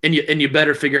 And you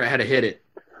better figure out how to hit it.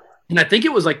 And I think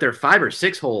it was like their 5 or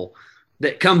 6 hole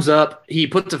that comes up. He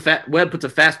puts Webb puts a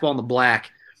fastball in the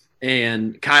black,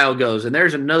 and Kyle goes. And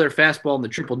there's another fastball in the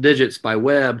triple digits by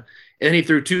Webb. And he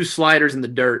threw 2 sliders in the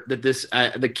dirt that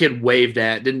the kid waved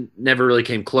at. Never really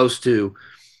came close to.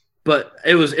 But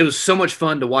it was so much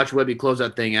fun to watch Webby close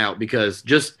that thing out because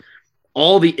just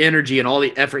all the energy and all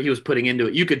the effort he was putting into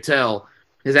it, you could tell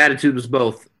his attitude was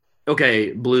both,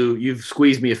 okay, Blue, you've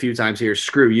squeezed me a few times here.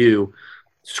 Screw you.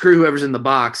 Screw whoever's in the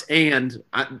box. And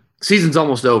season's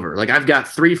almost over. Like, I've got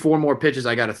 3-4 more pitches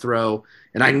I got to throw,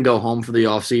 and I can go home for the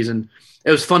offseason.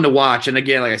 It was fun to watch. And,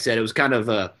 again, like I said, it was kind of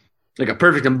like a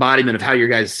perfect embodiment of how your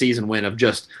guys' season went, of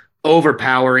just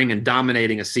overpowering and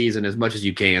dominating a season as much as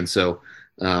you can. So,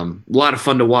 a lot of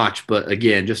fun to watch. But,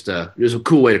 again, it was a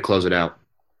cool way to close it out.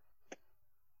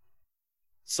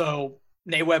 So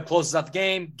Nate Webb closes out the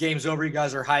game. Game's over. You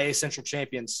guys are High A Central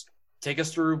champions. Take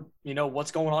us through, you know,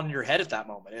 what's going on in your head at that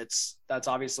moment. That's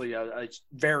obviously a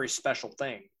very special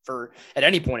thing for at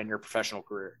any point in your professional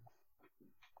career.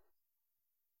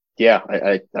 Yeah,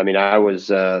 I mean, I was.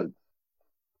 It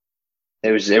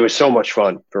was so much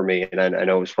fun for me, and I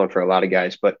know it was fun for a lot of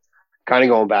guys. But kind of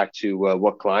going back to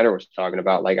what Kleiner was talking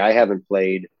about, like I haven't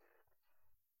played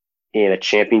in a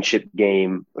championship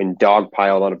game and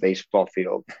dogpiled on a baseball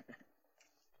field.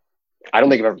 I don't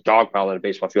think I've ever dogpiled on a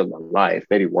baseball field in my life,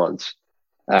 maybe once.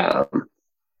 But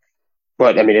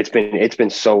I mean, it's been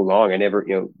so long. I never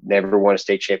won a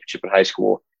state championship in high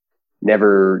school,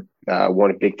 never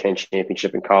won a Big Ten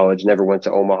championship in college, never went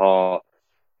to Omaha.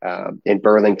 In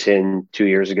Burlington 2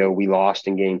 years ago, we lost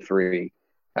in game 3.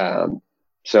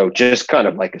 So just kind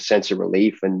of like a sense of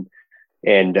relief and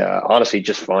honestly,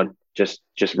 just fun.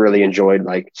 Just really enjoyed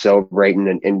like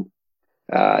celebrating and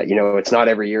you know, it's not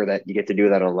every year that you get to do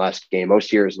that on the last game.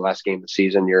 Most years, the last game of the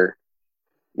season, you're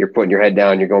putting your head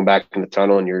down, you're going back in the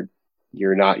tunnel, and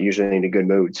you're not usually in a good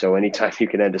mood. So anytime you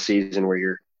can end a season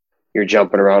where you're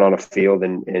jumping around on a field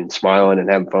and smiling and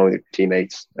having fun with your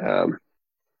teammates,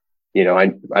 you know,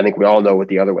 I think we all know what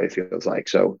the other way feels like.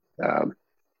 So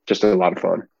just a lot of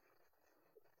fun.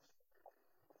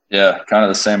 Yeah, kind of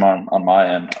the same on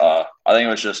my end. I think it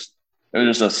was just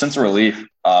a sense of relief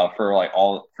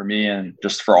for me and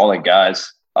just for all the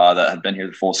guys that have been here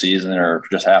the full season or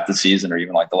just half the season or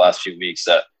even like the last few weeks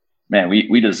that, man,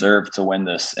 we deserve to win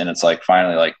this. And it's like,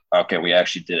 finally, like, okay, we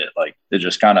actually did it. Like, it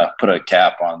just kind of put a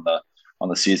cap on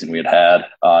the season we had.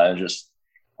 I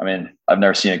mean, I've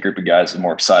never seen a group of guys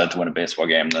more excited to win a baseball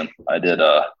game than I did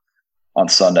on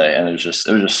Sunday. And it was just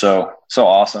so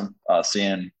awesome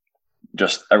seeing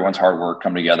just everyone's hard work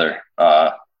come together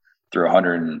through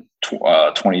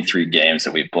 123 games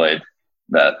that we played.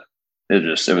 That it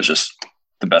was just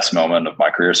the best moment of my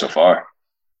career so far.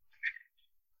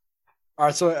 All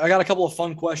right, so I got a couple of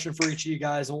fun questions for each of you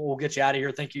guys, and we'll get you out of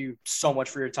here. Thank you so much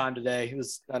for your time today.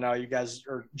 I know you guys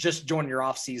are just joining your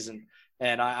off season,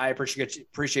 and I appreciate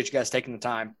you guys taking the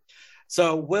time.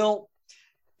 So, Will,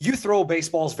 you throw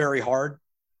baseballs very hard.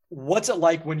 What's it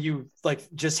like when you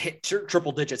just hit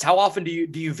triple digits? How often do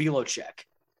you velo check?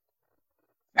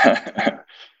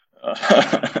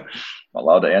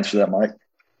 Allowed to answer that, Mike?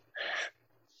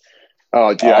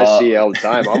 Oh, dude, I see you all the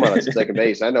time. I'm on a second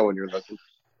base. I know when you're looking.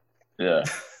 Yeah.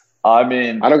 I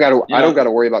mean, I don't got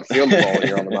to worry about fielding the ball when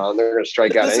you're on the mound. They're going to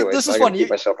strike out anyway. This so is I got fun. to keep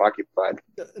myself occupied.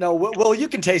 No, Will, you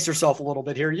can taste yourself a little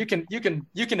bit here. You can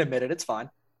admit it. It's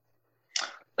fine.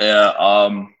 Yeah.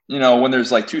 When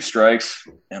there's like 2 strikes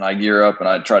and I gear up and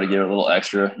I try to get a little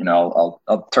extra,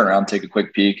 I'll turn around and take a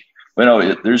quick peek.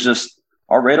 But there's just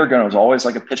our radar gun was always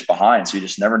like a pitch behind, so you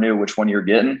just never knew which one you were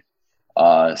getting.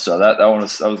 So that one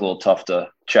was a little tough to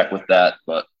check with that,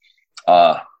 but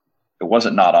it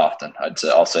wasn't not often.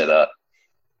 I'll say that.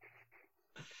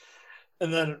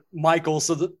 And then Michael,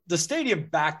 so the stadium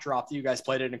backdrop that you guys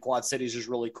played in Quad Cities is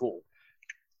really cool.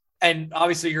 And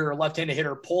obviously you're a left-handed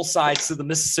hitter, pull sides to the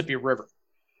Mississippi River.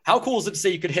 How cool is it to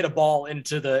say you could hit a ball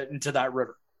into that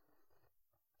river?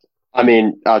 I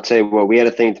mean, I'll tell you what, we had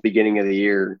a thing at the beginning of the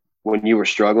year when you were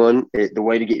struggling. The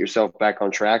way to get yourself back on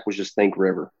track was just think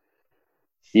river.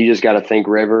 You just got to think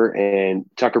river. And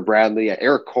Tucker Bradley,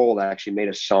 Eric Cole actually made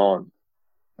a song.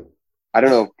 I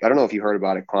don't know if you heard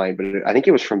about it, Klein, but I think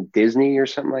it was from Disney or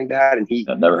something like that. And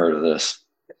I've never heard of this.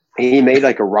 He made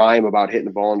like a rhyme about hitting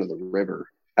the ball into the river.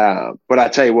 But I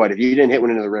tell you what, if you didn't hit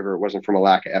one into the river, it wasn't from a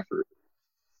lack of effort.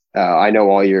 I know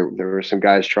all year there were some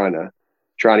guys trying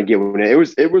to get one.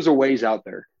 It was a ways out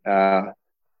there.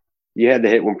 You had to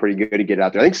hit one pretty good to get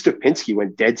out there. I think Stupinski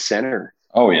went dead center.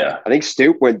 Oh yeah. I think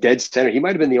Stoop went dead center. He might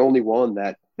have been the only one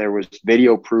that there was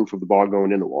video proof of the ball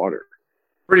going in the water.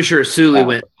 Pretty sure Sully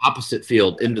went opposite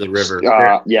field into the river.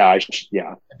 Yeah.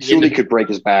 Sully could break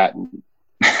his bat.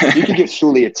 You can give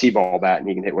Sully a T-ball bat and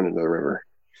he can hit one into the river.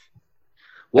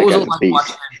 What was it like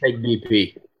watching him take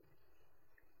BP?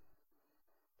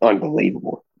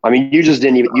 Unbelievable. I mean, you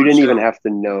didn't even have to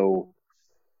know.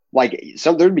 Like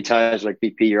there'd be times like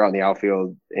BP, you're out in the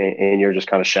outfield and you're just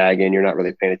kind of shagging. You're not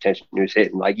really paying attention to who's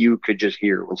hitting. Like you could just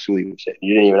hear when Sully was hitting.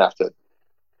 You didn't even have to.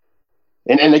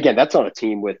 And again, that's on a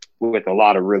team with a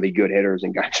lot of really good hitters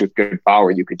and guys with good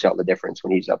power. You could tell the difference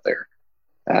when he's up there.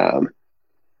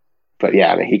 But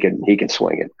yeah, I mean, he can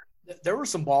swing it. There were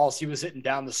some balls he was hitting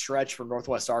down the stretch from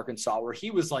Northwest Arkansas where he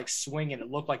was like swinging.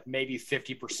 It looked like maybe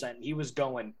 50%. He was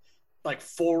going like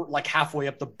halfway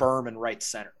up the berm and right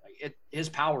center. His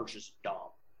power is just dumb.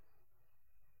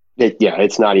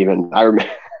 It's not even. I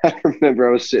remember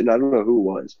I was sitting. I don't know who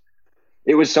it was.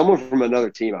 It was someone from another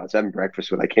team I was having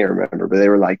breakfast with. I can't remember, but they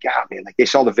were like, "Yeah, man!" Like they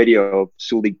saw the video of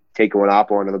Sully taking one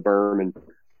oppo onto the berm and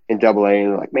in Double A,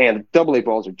 and they're like, "Man, the Double A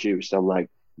balls are juiced." I'm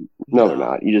like, "No, they're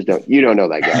not. You don't know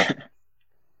that guy."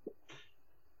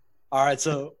 All right,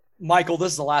 so Michael,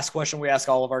 this is the last question we ask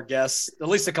all of our guests. At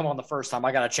least to come on the first time.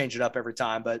 I got to change it up every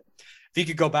time, but if you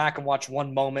could go back and watch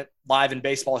one moment live in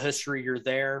baseball history, you're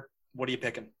there. What are you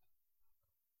picking?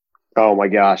 Oh my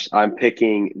gosh, I'm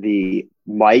picking the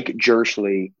Mike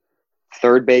Jerschley,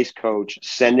 third base coach,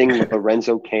 sending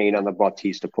Lorenzo Cain on the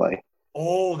Bautista play.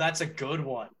 Oh, that's a good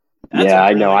one.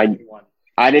 I know.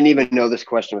 I didn't even know this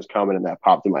question was coming, and that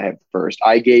popped in my head first.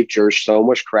 I gave Jersch so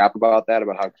much crap about that,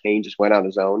 about how Cain just went on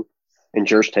his own, and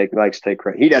Jersch likes to take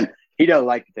credit. He doesn't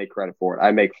like to take credit for it.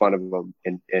 I make fun of him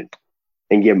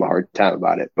and give him a hard time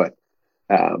about it. But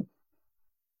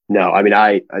no, I mean,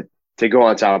 I to go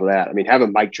on top of that, I mean,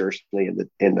 having Mike Jerschley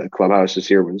in the clubhouse this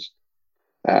year was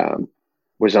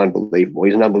unbelievable.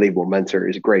 He's an unbelievable mentor.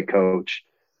 He's a great coach.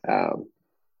 So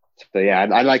yeah,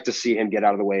 I'd like to see him get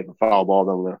out of the way of a foul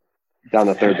ball down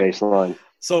the third base line.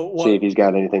 So see if he's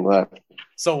got anything left.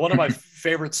 So one of my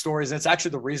favorite stories, and it's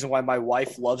actually the reason why my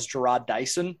wife loves Gerard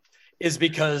Dyson, is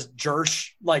because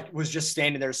Jersch was just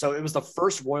standing there. So it was the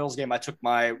first Royals game I took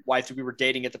my wife to. We were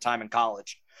dating at the time in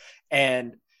college,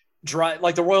 and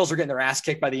the Royals are getting their ass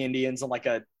kicked by the Indians on like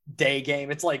a day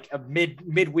game. It's like a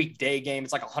midweek day game.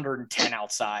 It's like 110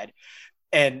 outside.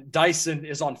 And Dyson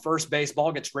is on first base.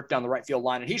 Ball gets ripped down the right field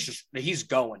line, and he's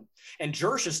going. And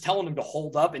Jersch is telling him to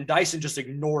hold up, and Dyson just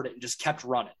ignored it and just kept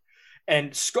running.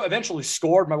 And eventually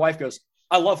scored. My wife goes,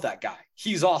 "I love that guy.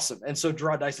 He's awesome." And so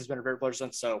Gerard Dyson's been a very player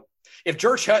since. So if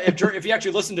he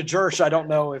actually listened to Jersch, I don't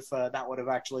know if that would have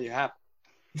actually happened.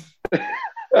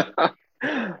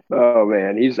 Oh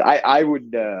man, I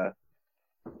would. I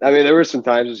mean, there were some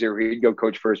times this year where he'd go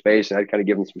coach first base, and I'd kind of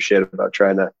give him some shit about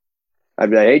trying to. I'd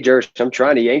be like, "Hey, Jersch, I'm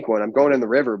trying to yank one. I'm going in the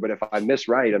river, but if I miss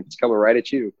right, I'm just coming right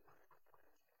at you."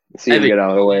 See him get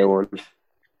out of the way one.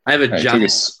 I have a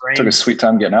giant took a sweet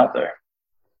time getting out there.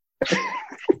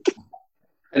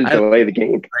 And delay the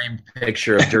game. Framed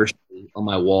picture of Dursley on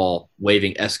my wall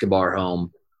waving Escobar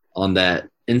home on that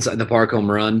inside the park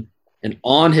home run, and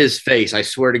on his face, I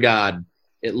swear to God,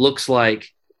 it looks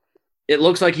like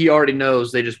he already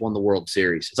knows they just won the World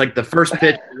Series. It's like the first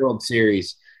pitch of the World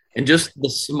Series, and just the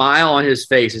smile on his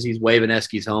face as he's waving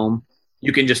Esky's home.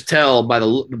 You can just tell by the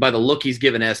look he's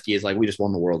giving Esky is like, we just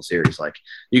won the World Series. Like,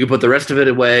 you can put the rest of it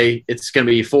away. It's going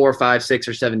to be 4, 5, 6,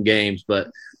 or 7 games, but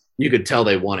you could tell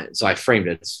they won it. So I framed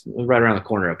it. It's right around the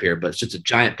corner up here, but it's just a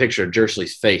giant picture of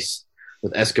Dursley's face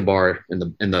with Escobar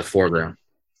in the foreground.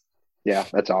 Yeah,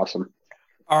 that's awesome.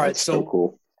 All right, that's so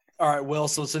cool. All right, Will.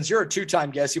 So since you're a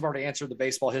 2-time guest, you've already answered the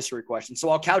baseball history question.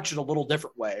 So I'll couch it a little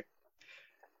different way.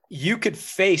 You could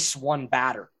face one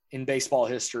batter in baseball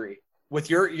history with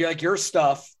your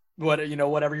stuff,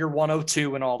 whatever your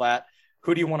 102 and all that.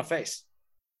 Who do you want to face?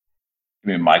 I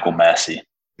mean, Michael Massey.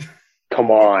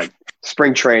 Come on,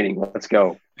 spring training. Let's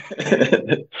go.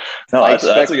 No, I that's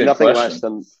expect a good nothing question. less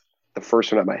than the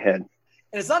first one at my head.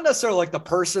 And it's not necessarily like the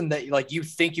person that like you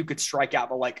think you could strike out,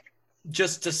 but like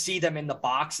just to see them in the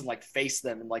box and like face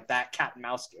them in like that cat and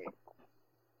mouse game.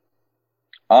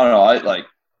 I don't know. I like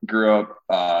grew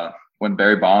up when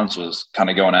Barry Bonds was kind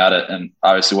of going at it, and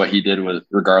obviously what he did was,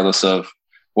 regardless of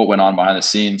what went on behind the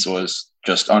scenes, was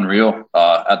just unreal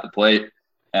at the plate.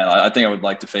 And I think I would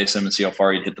like to face him and see how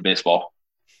far he'd hit the baseball.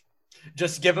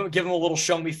 Just give him a little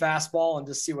show me fastball and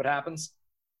just see what happens.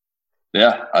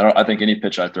 Yeah, I think any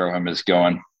pitch I throw him is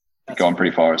going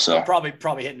pretty far. So probably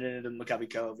hitting it into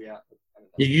McCovey Cove. Yeah.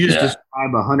 You just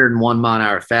describe 101 mile an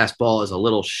hour fastball as a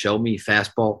little show me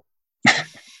fastball.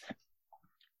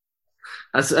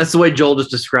 That's the way Joel just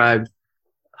described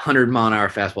 100 mile an hour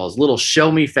fastballs. Little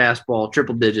show me fastball,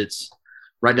 triple digits,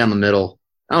 right down the middle.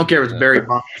 I don't care if it's Barry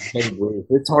Bonds.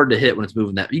 It's hard to hit when it's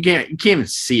moving that. You can't even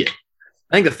see it.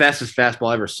 I think the fastest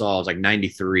fastball I ever saw was like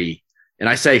 93. And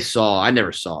I say saw, I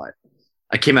never saw it.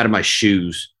 I came out of my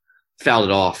shoes, fouled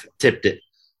it off, tipped it,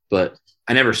 but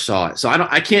I never saw it. So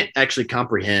I can't actually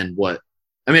comprehend and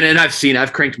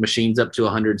I've cranked machines up to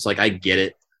 100. It's like, I get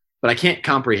it, but I can't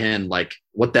comprehend like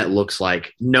what that looks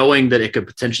like, knowing that it could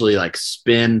potentially like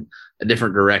spin a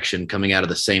different direction coming out of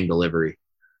the same delivery.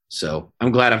 So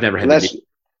I'm glad I've never had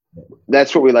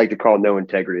That's what we like to call no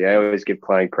integrity. I always give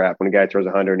Klein crap when a guy throws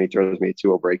 100 and he throws me a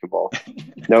 2-0 breaking ball.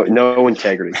 No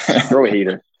integrity. Throw a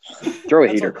heater.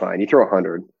 Klein. You throw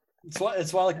 100.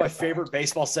 It's why like my favorite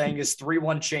baseball saying is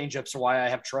 3-1 changeups are why I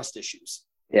have trust issues.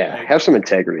 Yeah, have some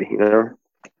integrity.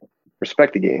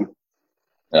 Respect the game.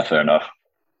 Yeah, fair enough.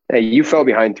 Hey, you fell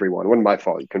behind 3-1. It wasn't my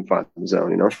fault. You couldn't find the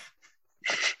zone.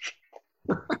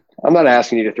 I'm not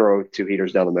asking you to throw 2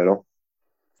 heaters down the middle.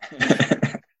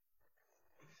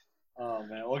 Oh,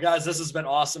 man. Well, guys, this has been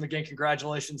awesome. Again,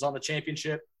 congratulations on the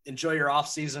championship. Enjoy your off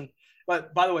season.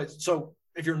 But by the way, so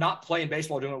if you're not playing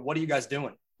baseball doing it, what are you guys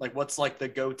doing? Like, what's like the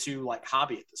go-to like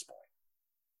hobby at this point?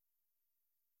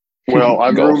 Well,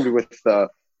 I've roomed with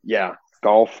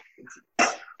golf.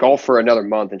 Golf for another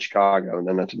month in Chicago, and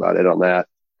then that's about it on that.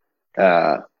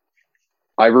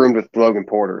 I roomed with Logan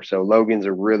Porter. So Logan's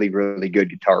a really, really good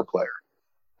guitar player.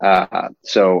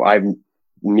 So I'm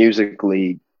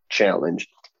musically challenged.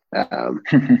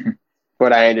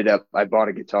 But I bought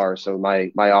a guitar. So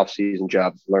my off-season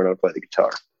job is to learn how to play the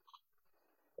guitar.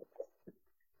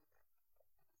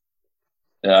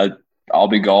 Yeah, I'll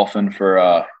be golfing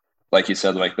for, like you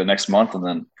said, like the next month, and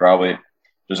then probably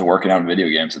just working on video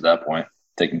games at that point,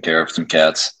 taking care of some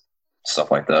cats, stuff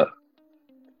like that.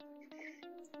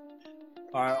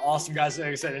 All right, awesome, guys. Like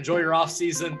I said, enjoy your off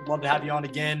season. Love to have you on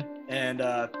again, and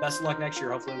best of luck next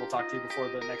year. Hopefully, we'll talk to you before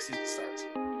the next season starts.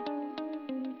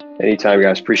 Anytime,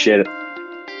 guys. Appreciate it.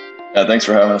 Yeah, thanks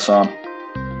for having us on.